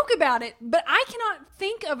joke about it, but I cannot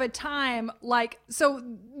think of a time like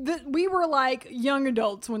we were like young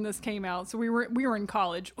adults when this came out. So we were in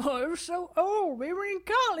college. Oh, it was so old. We were in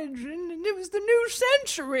college, and it was the new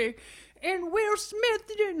century. And Will Smith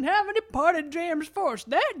didn't have any part of James Force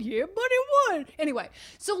that year, but he won. Anyway,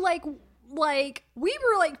 so like we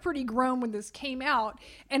were like pretty grown when this came out,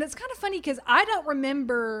 and it's kind of funny because I don't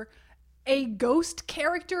remember a ghost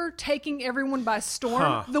character taking everyone by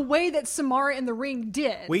storm the way that Samara in the Ring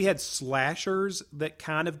did. We had slashers that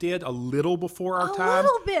kind of did a little before our time, a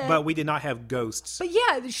little bit, but we did not have ghosts. But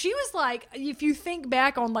yeah, she was like, if you think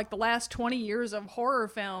back on like the last 20 years of horror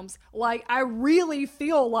films, like I really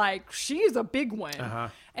feel like she's a big one.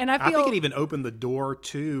 And I think it even opened the door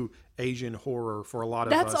to Asian horror for a lot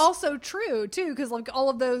of us. That's also true too, because like all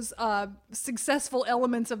of those successful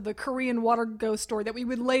elements of the Korean water ghost story that we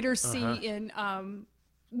would later see in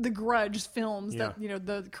the Grudge films, that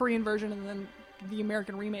the Korean version and then the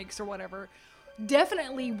American remakes or whatever,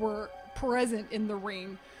 definitely were present in The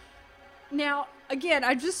Ring. Now, again,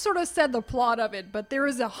 I just sort of said the plot of it, but there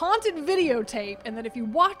is a haunted videotape, and that if you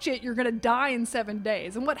watch it, you're going to die in 7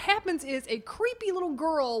 days. And what happens is a creepy little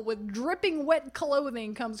girl with dripping wet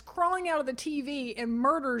clothing comes crawling out of the TV and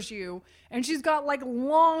murders you, and she's got like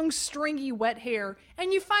long, stringy, wet hair,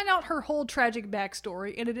 and you find out her whole tragic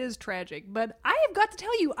backstory, and it is tragic. But I have got to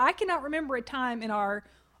tell you, I cannot remember a time in our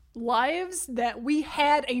lives that we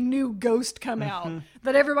had a new ghost come out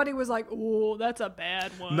that everybody was like, oh, that's a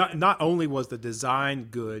bad one. Not only was the design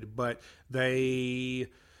good, but they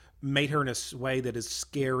made her in a way that is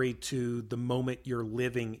scary to the moment you're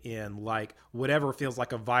living in. Like whatever feels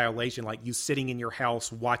like a violation, like you sitting in your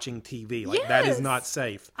house watching TV, like that is not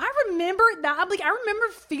safe. I remember that. Like I remember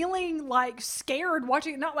feeling like scared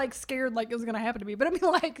watching it, not like scared like it was going to happen to me, but I mean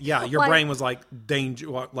like, your brain was like danger,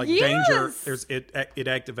 danger. It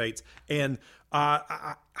activates. And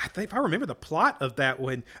I think if I remember the plot of that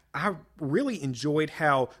one, I really enjoyed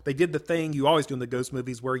how they did the thing you always do in the ghost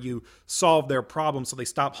movies where you solve their problem so they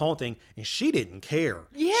stop haunting, and she didn't care.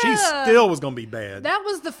 Yeah. She still was going to be bad. That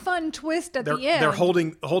was the fun twist at the end. They're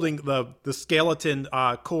holding the skeleton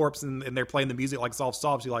corpse and they're playing the music like it's all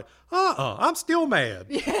soft. She's like, I'm still mad.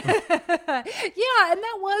 Yeah, and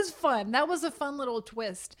that was fun. That was a fun little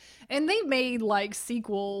twist. And they made like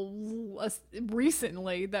sequel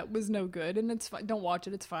recently that was no good, and it's fine. Don't watch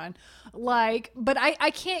it. It's fine. Like, but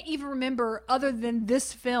I can't even remember other than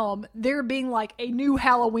this film there being like a new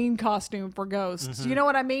Halloween costume for ghosts. You know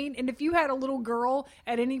what I mean? And if you had a little girl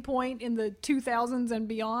at any point in the 2000s and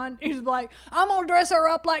beyond, it's like, I'm gonna dress her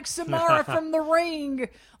up like Samara from The Ring.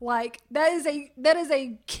 Like that is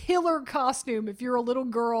a killer costume if you're a little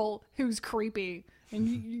girl who's creepy. And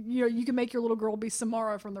you can make your little girl be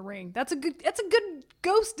Samara from The Ring. That's a good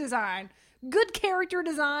ghost design. Good character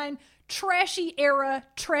design. Trashy era,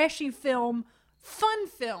 trashy film, fun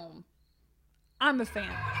film. I'm a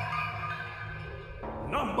fan.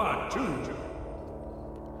 Number 2.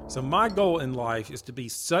 So my goal in life is to be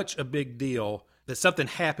such a big deal that something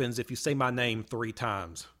happens if you say my name 3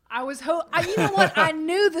 times. I was you know what? I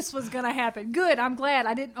knew this was gonna happen. Good. I'm glad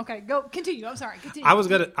I didn't. Okay, go continue. I'm sorry. Continue. I was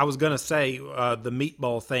gonna say the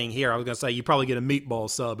meatball thing here. I was gonna say you probably get a meatball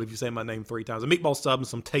sub if you say my name 3 times. A meatball sub and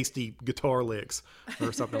some tasty guitar licks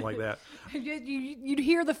or something like that. You'd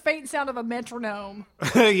hear the faint sound of a metronome.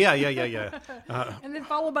 Yeah. And then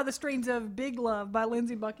followed by the strains of Big Love by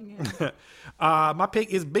Lindsey Buckingham. My pick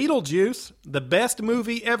is Beetlejuice, the best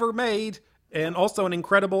movie ever made. And also an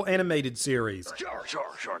incredible animated series. Sure.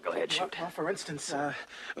 Go ahead, shoot. Well, for instance,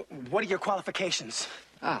 what are your qualifications?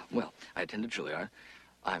 Well, I attended Juilliard.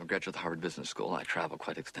 I'm a graduate of the Harvard Business School. I travel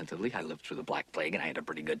quite extensively. I lived through the Black Plague, and I had a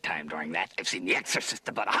pretty good time during that. I've seen The Exorcist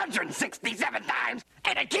about 167 times,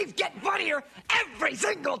 and it keeps getting funnier every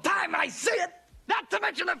single time I see it. Not to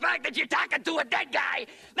mention the fact that you're talking to a dead guy.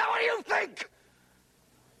 Now, what do you think?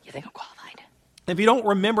 You think I'm qualified? If you don't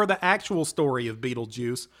remember the actual story of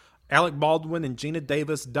Beetlejuice, Alec Baldwin and Gina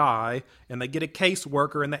Davis die, and they get a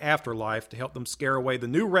caseworker in the afterlife to help them scare away the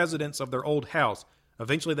new residents of their old house.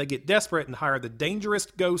 Eventually, they get desperate and hire the dangerous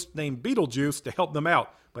ghost named Beetlejuice to help them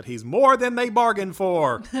out. But he's more than they bargained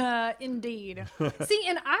for. Indeed. See,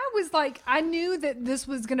 and I was like, I knew that this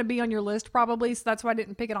was going to be on your list probably, so that's why I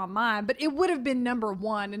didn't pick it on mine. But it would have been number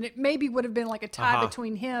one, and it maybe would have been like a tie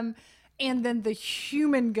between him and then the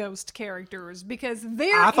human ghost characters, because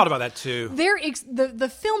I thought about that too. The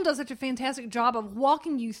film does such a fantastic job of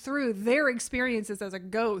walking you through their experiences as a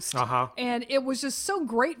ghost. And it was just so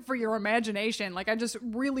great for your imagination. Like, I just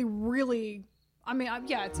really, really... I mean,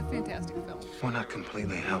 yeah, it's a fantastic film. We're not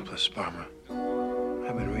completely helpless, Barbara.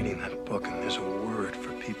 I've been reading that book, and there's a word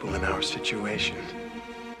for people in our situation.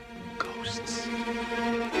 Ghosts.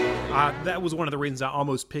 That was one of the reasons I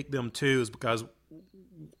almost picked them too, is because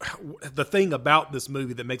the thing about this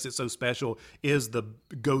movie that makes it so special is the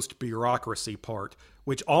ghost bureaucracy part,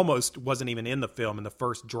 which almost wasn't even in the film in the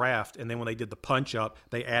first draft. And then when they did the punch up,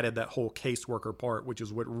 they added that whole caseworker part, which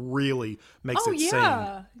is what really makes it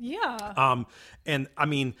sing. Yeah. And I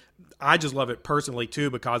mean, I just love it personally too,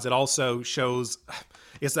 because it also shows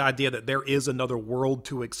it's the idea that there is another world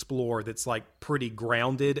to explore that's like pretty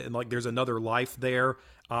grounded, and like there's another life there.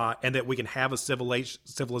 And that we can have a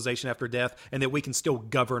civilization after death, and that we can still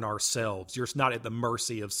govern ourselves. You're not at the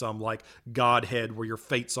mercy of some like godhead where your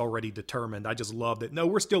fate's already determined. I just love that. No,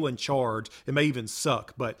 we're still in charge. It may even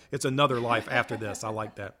suck, but it's another life after this. I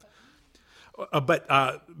like that. But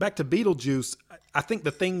back to Beetlejuice, I think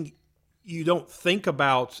the thing you don't think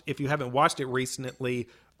about if you haven't watched it recently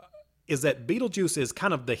is that Beetlejuice is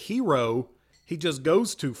kind of the hero. He just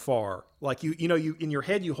goes too far. Like you in your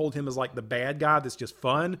head, you hold him as like the bad guy that's just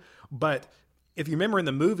fun. But if you remember in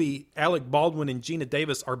the movie, Alec Baldwin and Gina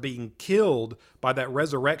Davis are being killed by that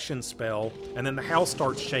resurrection spell. And then the house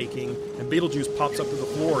starts shaking and Beetlejuice pops up to the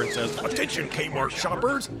floor and says, "Attention, Kmart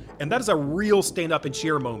shoppers." And that is a real stand up and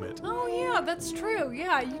cheer moment. Oh yeah, that's true.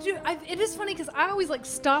 Yeah, you do. It is funny because I always like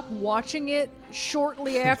stop watching it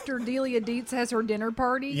shortly after Delia Dietz has her dinner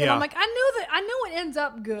party. Yeah. And I'm like, I know it ends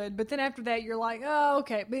up good, but then after that you're like, oh,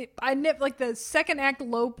 okay. But like the second act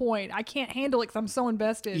low point, I can't handle it because I'm so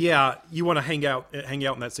invested. Yeah, you want to hang out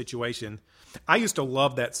in that situation. I used to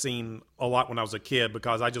love that scene a lot when I was a kid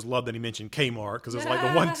because I just loved that he mentioned Kmart, because it's like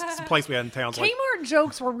the one place we had in town. Kmart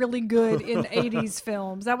jokes were really good in 80s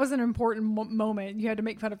films. That was an important moment. You had to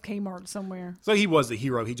make fun of Kmart somewhere. So he was the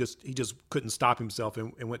hero. He just couldn't stop himself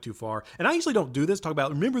and went too far. And I usually don't do this, talk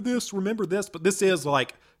about remember this, but this is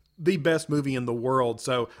like the best movie in the world.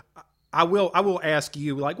 So I will ask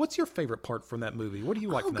you, like, what's your favorite part from that movie? What do you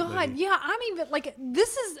like from that movie? Oh God, yeah. I mean, like,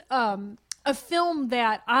 this is a film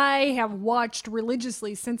that I have watched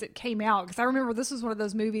religiously since it came out, because I remember this was one of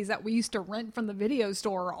those movies that we used to rent from the video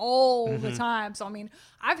store all the time. So I mean,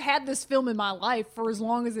 I've had this film in my life for as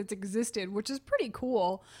long as it's existed, which is pretty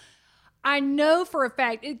cool. I know for a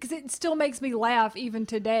fact, because it still makes me laugh even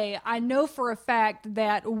today, I know for a fact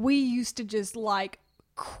that we used to just like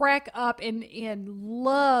crack up and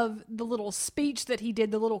love the little speech that he did,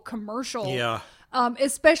 the little commercial. Yeah.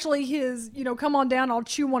 Especially his, come on down, I'll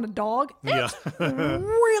chew on a dog. It's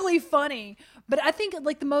really funny. But I think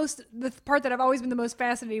like the part that I've always been the most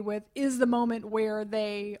fascinated with is the moment where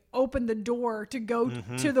they open the door to go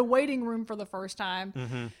to the waiting room for the first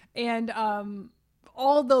time. And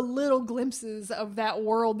all the little glimpses of that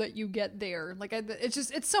world that you get there. Like,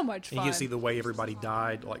 it's so much fun. And you see the way everybody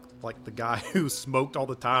died, like the guy who smoked all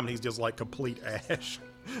the time, and he's just like complete ash.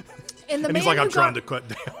 And he's like, I'm trying to cut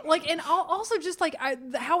down. Like, and also just like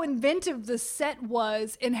how inventive the set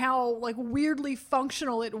was, and how like weirdly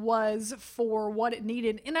functional it was for what it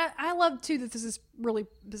needed. And I love too that this is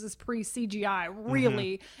pre CGI,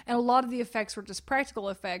 really, and a lot of the effects were just practical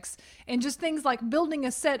effects, and just things like building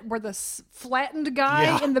a set where the flattened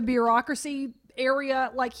guy in the bureaucracy area,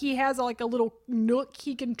 like he has like a little nook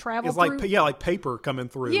he can travel through. Like paper coming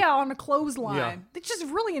through. Yeah, on a clothesline. Yeah. It's just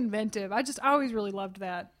really inventive. I always really loved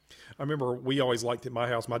that. I remember we always liked at my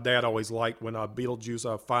house. My dad always liked when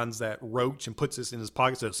Beetlejuice finds that roach and puts this in his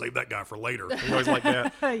pocket, says, "Save that guy for later." He always liked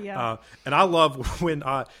that. Yeah. And I love when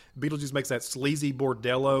Beetlejuice makes that sleazy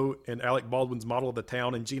bordello and Alec Baldwin's model of the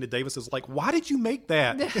town, and Gina Davis is like, "Why did you make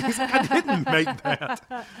that?" He's like, "I didn't make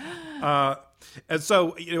that." And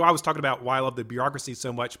so, I was talking about why I love the bureaucracy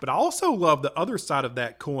so much, but I also love the other side of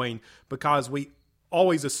that coin, because we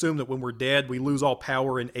always assume that when we're dead, we lose all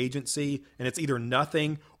power and agency, and it's either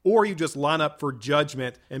nothing or you just line up for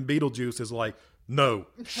judgment, and Beetlejuice is like, no,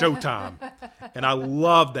 showtime. And I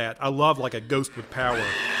love that. I love like a ghost with power.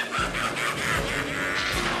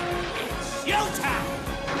 Showtime!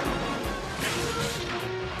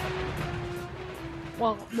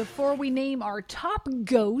 Well, before we name our top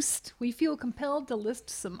ghost, we feel compelled to list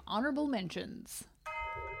some honorable mentions.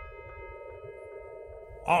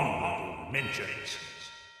 Honorable mentions.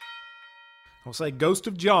 I'll say Ghost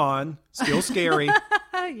of John, still scary.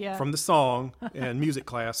 Yeah. From the song and music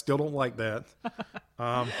class. Still don't like that.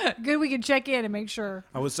 Good, we can check in and make sure.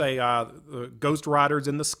 I would say Ghost Riders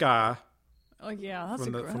in the Sky. Oh, yeah. That's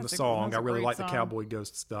from the song. I really like the cowboy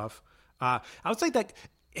ghost stuff. I would say that,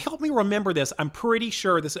 help me remember this. I'm pretty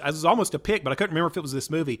sure this is almost a pick, but I couldn't remember if it was this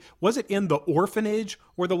movie. Was it in The Orphanage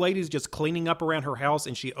where the lady's just cleaning up around her house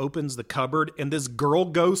and she opens the cupboard and this girl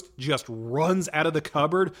ghost just runs out of the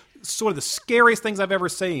cupboard? Sort of the scariest things I've ever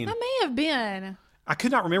seen. That may have been. I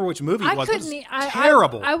could not remember which movie it was. I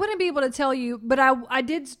Terrible. I wouldn't be able to tell you, but I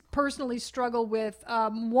did personally struggle with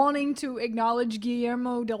wanting to acknowledge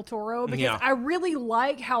Guillermo del Toro because I really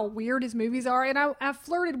like how weird his movies are, and I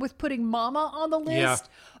flirted with putting Mama on the list.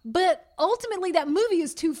 Yeah. But ultimately, that movie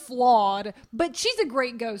is too flawed. But she's a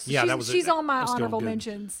great ghost. Yeah, she's on my honorable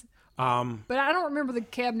mentions. But I don't remember the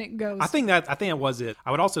cabinet ghost. I think that was it.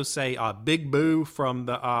 I would also say Big Boo from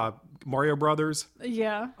the Mario Brothers.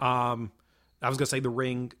 Yeah. I was going to say The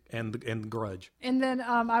Ring and The Grudge. And then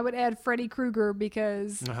I would add Freddy Krueger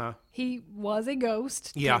because he was a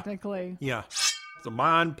ghost, technically. Yeah. So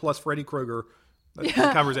mine plus Freddy Krueger that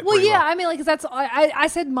covers it well, pretty well. I mean, like, that's I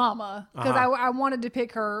said Mama because I wanted to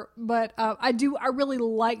pick her, but I really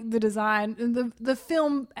like the design. And the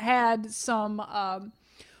film had some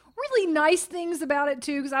really nice things about it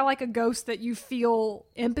too, because I like a ghost that you feel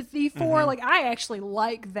empathy for. Mm-hmm. Like, I actually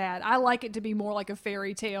like that. I like it to be more like a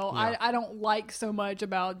fairy tale. Yeah. I don't like so much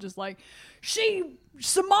about just like,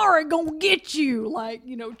 Samara gonna get you. Like,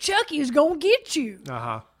 Chucky's gonna get you.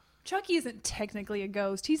 Chucky isn't technically a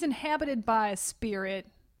ghost. He's inhabited by a spirit.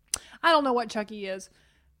 I don't know what Chucky is.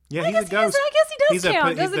 Yeah, he's a ghost. I guess he does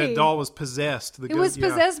count, doesn't he? The doll was possessed. It was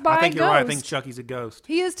possessed by a ghost. I think you're right. I think Chucky's a ghost.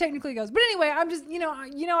 He is technically a ghost. But anyway, I'm just, you know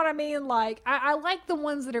what I mean? Like, I like the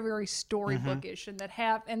ones that are very storybookish and that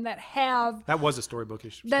have... That was a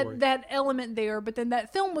storybookish story. That element there. But then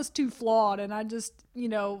that film was too flawed. And I just,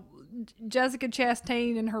 Jessica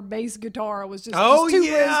Chastain and her bass guitar was just... I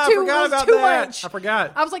forgot about that. Much. I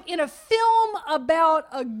forgot. I was like, in a film about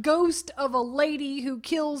a ghost of a lady who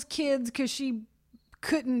kills kids because she...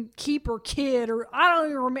 couldn't keep her kid, or I don't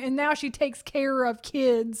even remember, and now she takes care of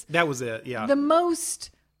kids. That was it, yeah. The most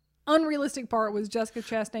unrealistic part was Jessica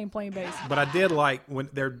Chastain playing bass. But I did like when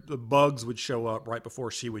the bugs would show up right before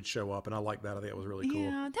she would show up, and I liked that. I think it was really cool.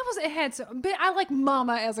 Yeah, it had some, but I like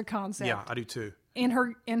Mama as a concept. Yeah, I do too. In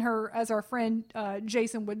her, as our friend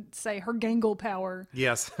Jason would say, her gangle power.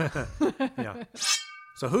 Yes. Yeah.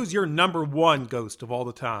 So who's your number one ghost of all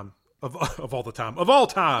the time? Of all the time. Of all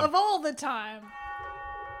time. Of all the time.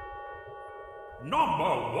 Number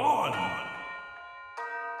one.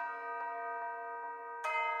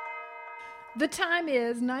 The time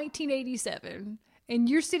is 1987, and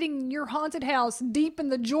you're sitting in your haunted house deep in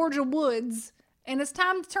the Georgia woods, and it's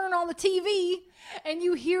time to turn on the TV, and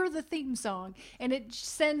you hear the theme song, and it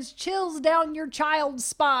sends chills down your child's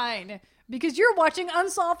spine. Because you're watching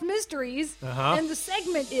Unsolved Mysteries, and the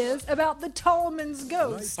segment is about the Tallman's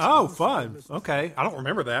ghost. Oh, fun. Okay. I don't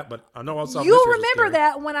remember that, but I know Unsolved Mysteries. You'll remember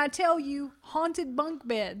that when I tell you haunted bunk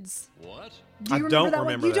beds. What? Do you remember that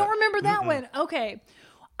one? You don't remember that one? Okay.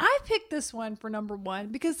 I picked this one for number one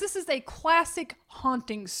because this is a classic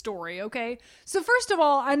haunting story, okay? So first of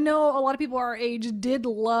all, I know a lot of people our age did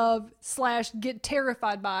love / get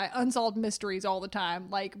terrified by Unsolved Mysteries all the time,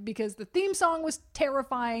 like, because the theme song was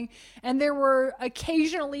terrifying and there were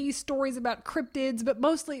occasionally stories about cryptids, but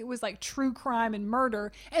mostly it was like true crime and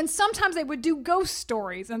murder. And sometimes they would do ghost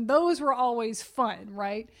stories, and those were always fun,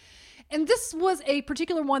 right? And this was a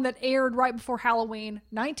particular one that aired right before Halloween,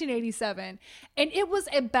 1987. And it was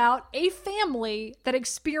about a family that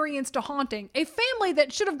experienced a haunting. A family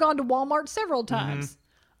that should have gone to Walmart several times.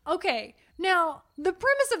 Mm-hmm. Okay, now, the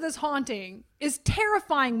premise of this haunting is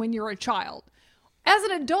terrifying when you're a child. As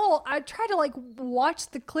an adult, I tried to watch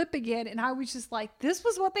the clip again, and I was just like, this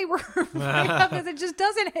was what they were afraid of, because it just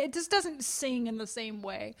doesn't sing in the same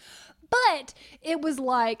way. But it was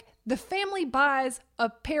like the family buys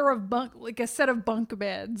a set of bunk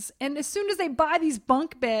beds. And as soon as they buy these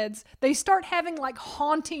bunk beds, they start having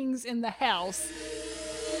hauntings in the house.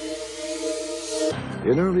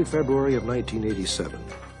 In early February of 1987,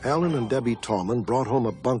 Alan and Debbie Tallman brought home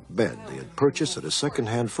a bunk bed they had purchased at a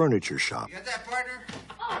second-hand furniture shop. You got that, partner?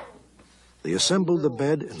 They assembled the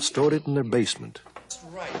bed and stored it in their basement. That's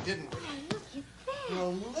right, didn't we?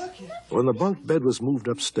 Oh, look at... When the bunk bed was moved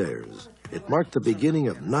upstairs, it marked the beginning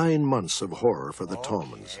of 9 months of horror for the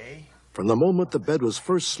Tallmans. From the moment the bed was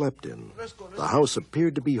first slept in, the house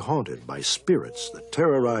appeared to be haunted by spirits that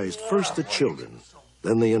terrorized first the children,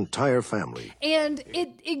 then the entire family. And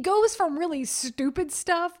it goes from really stupid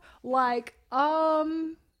stuff like,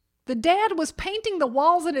 the dad was painting the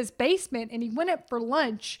walls in his basement and he went up for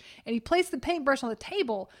lunch and he placed the paintbrush on the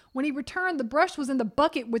table. When he returned, the brush was in the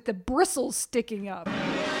bucket with the bristles sticking up.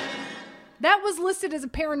 That was listed as a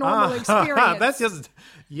paranormal experience. That's just,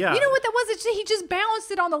 yeah. You know what that was? He just balanced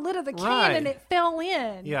it on the lid of the can and it fell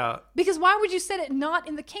in. Yeah. Because why would you set it not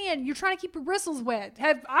in the can? You're trying to keep your bristles wet.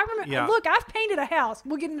 Look, I've painted a house.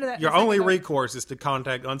 We'll get into that. Your only recourse is to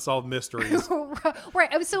contact Unsolved Mysteries.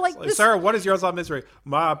 Right. So like, Sarah, what is your unsolved mystery?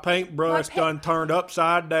 My paintbrush done turned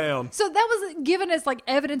upside down. So that was given as like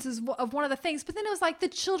evidence of one of the things. But then it was like the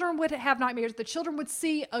children would have nightmares. The children would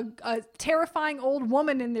see a terrifying old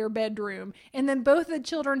woman in their bedroom. And then both of the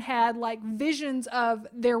children had like visions of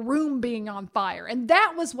their room being on fire. And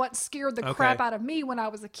that was what scared the crap out of me when I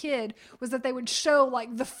was a kid, was that they would show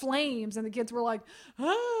like the flames and the kids were like,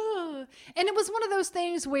 ah. And it was one of those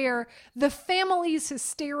things where the family's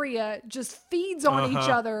hysteria just feeds on each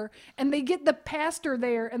other, and they get the pastor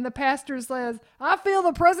there and the pastor says, I feel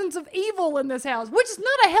the presence of evil in this house, which is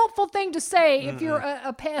not a helpful thing to say if you're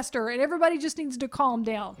a pastor, and everybody just needs to calm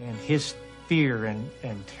down. And his fear and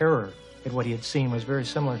terror at what he had seen was very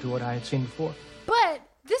similar to what I had seen before. But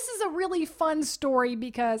this is a really fun story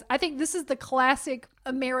because I think this is the classic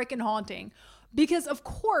American haunting. Because, of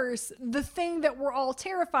course, the thing that we're all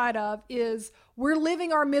terrified of is we're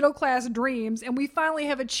living our middle-class dreams and we finally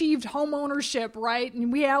have achieved home ownership, right?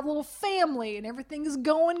 And we have a little family and everything is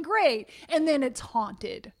going great. And then it's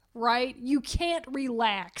haunted, right? You can't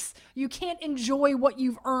relax. You can't enjoy what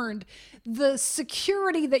you've earned. The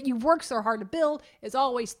security that you've worked so hard to build is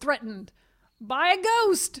always threatened by a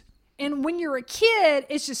ghost. And when you're a kid,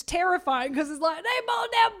 it's just terrifying because it's like, they bought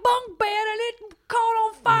that bunk bed and it caught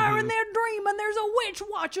on fire in their dream and there's a witch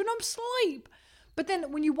watching them sleep. But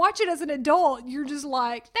then when you watch it as an adult, you're just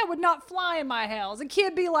like, that would not fly in my house. A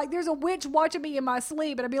kid be like, there's a witch watching me in my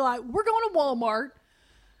sleep. And I'd be like, we're going to Walmart.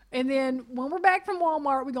 And then when we're back from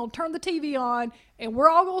Walmart, we're going to turn the TV on and we're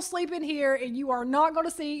all going to sleep in here and you are not going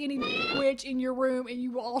to see any witch in your room and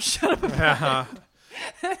you will all shut up about it.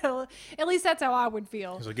 At least that's how I would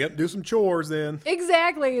feel. So do some chores then.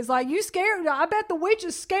 Exactly. It's like, you scared. I bet the witch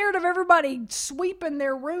is scared of everybody sweeping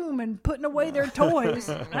their room and putting away their toys.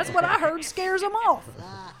 That's what I heard scares them off.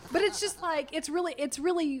 But it's just like, it's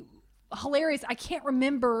really hilarious. I can't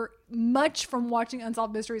remember much from watching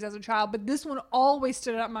Unsolved Mysteries as a child, but this one always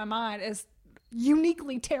stood out in my mind as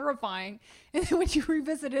uniquely terrifying. And then when you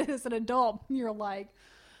revisit it as an adult, you're like,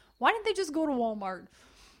 why didn't they just go to Walmart?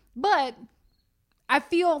 But I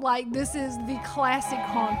feel like this is the classic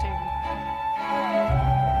haunting.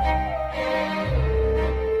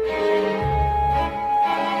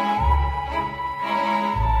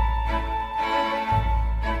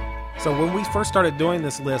 So when we first started doing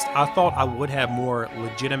this list, I thought I would have more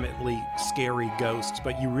legitimately scary ghosts,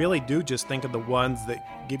 but you really do just think of the ones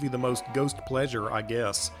that give you the most ghost pleasure, I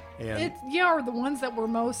guess. And or the ones that were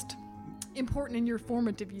most important in your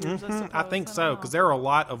formative years, I think so, because there are a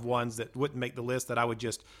lot of ones that wouldn't make the list that I would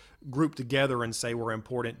just group together and say were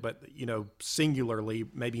important, but, singularly,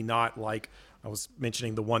 maybe not, like I was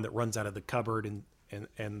mentioning the one that runs out of the cupboard and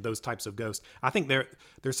those types of ghosts. I think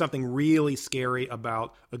there's something really scary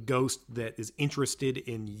about a ghost that is interested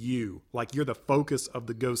in you. Like, you're the focus of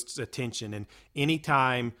the ghost's attention. And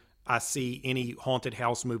anytime I see any haunted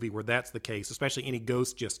house movie where that's the case, especially any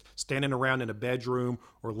ghost just standing around in a bedroom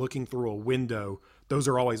or looking through a window, those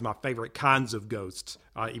are always my favorite kinds of ghosts,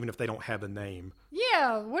 even if they don't have a name.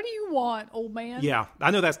 Yeah, what do you want, old man? Yeah,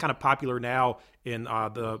 I know that's kind of popular now in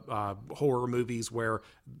the horror movies where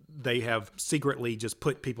they have secretly just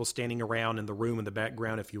put people standing around in the room in the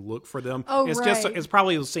background if you look for them. Oh, It's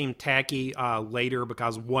probably will seem tacky later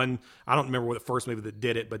because I don't remember what the first movie that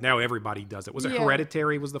did it, but now everybody does it. Was it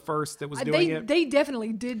Hereditary was the first that was doing it? They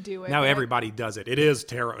definitely did do it. Now everybody does it. It is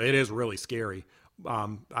terrible. It is really scary.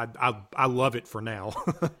 I love it for now.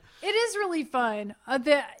 It is really fun.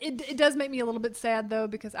 It does make me a little bit sad, though,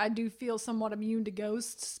 because I do feel somewhat immune to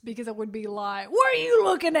ghosts, because it would be like, what are you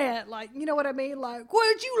looking at? Like, you know what I mean? Like,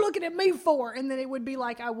 what are you looking at me for? And then it would be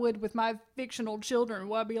like I would with my fictional children,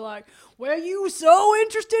 where I'd be like, well, you so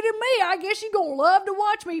interested in me, I guess you're going to love to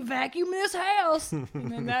watch me vacuum this house.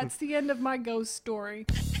 And then that's the end of my ghost story.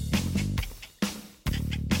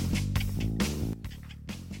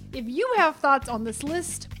 If you have thoughts on this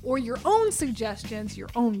list or your own suggestions, your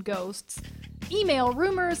own ghosts, email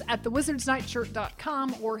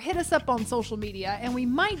rumors@thewizardsnightshirt.com or hit us up on social media and we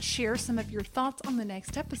might share some of your thoughts on the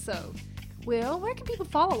next episode. Will, where can people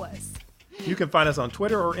follow us? You can find us on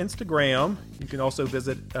Twitter or Instagram. You can also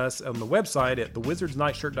visit us on the website at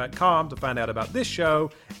thewizardsnightshirt.com to find out about this show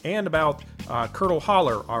and about Curdle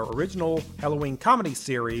Holler, our original Halloween comedy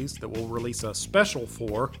series that we'll release a special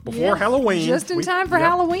for before Halloween. Just in time for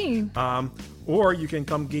Halloween. Or you can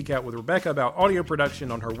come geek out with Rebecca about audio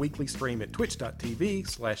production on her weekly stream at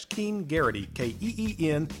twitch.tv/Keen Garrity,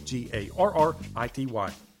 KEENGARRITY.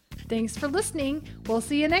 Thanks for listening. We'll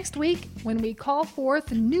see you next week when we call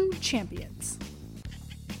forth new champions.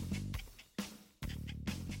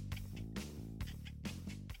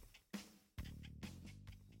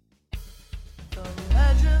 The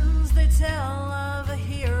legends they tell of a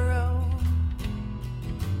hero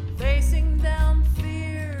facing down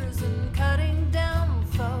fears and cutting down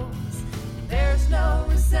foes. There's no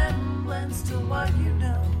resemblance to what you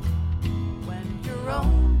know when your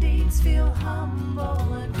own deeds feel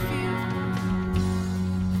humble and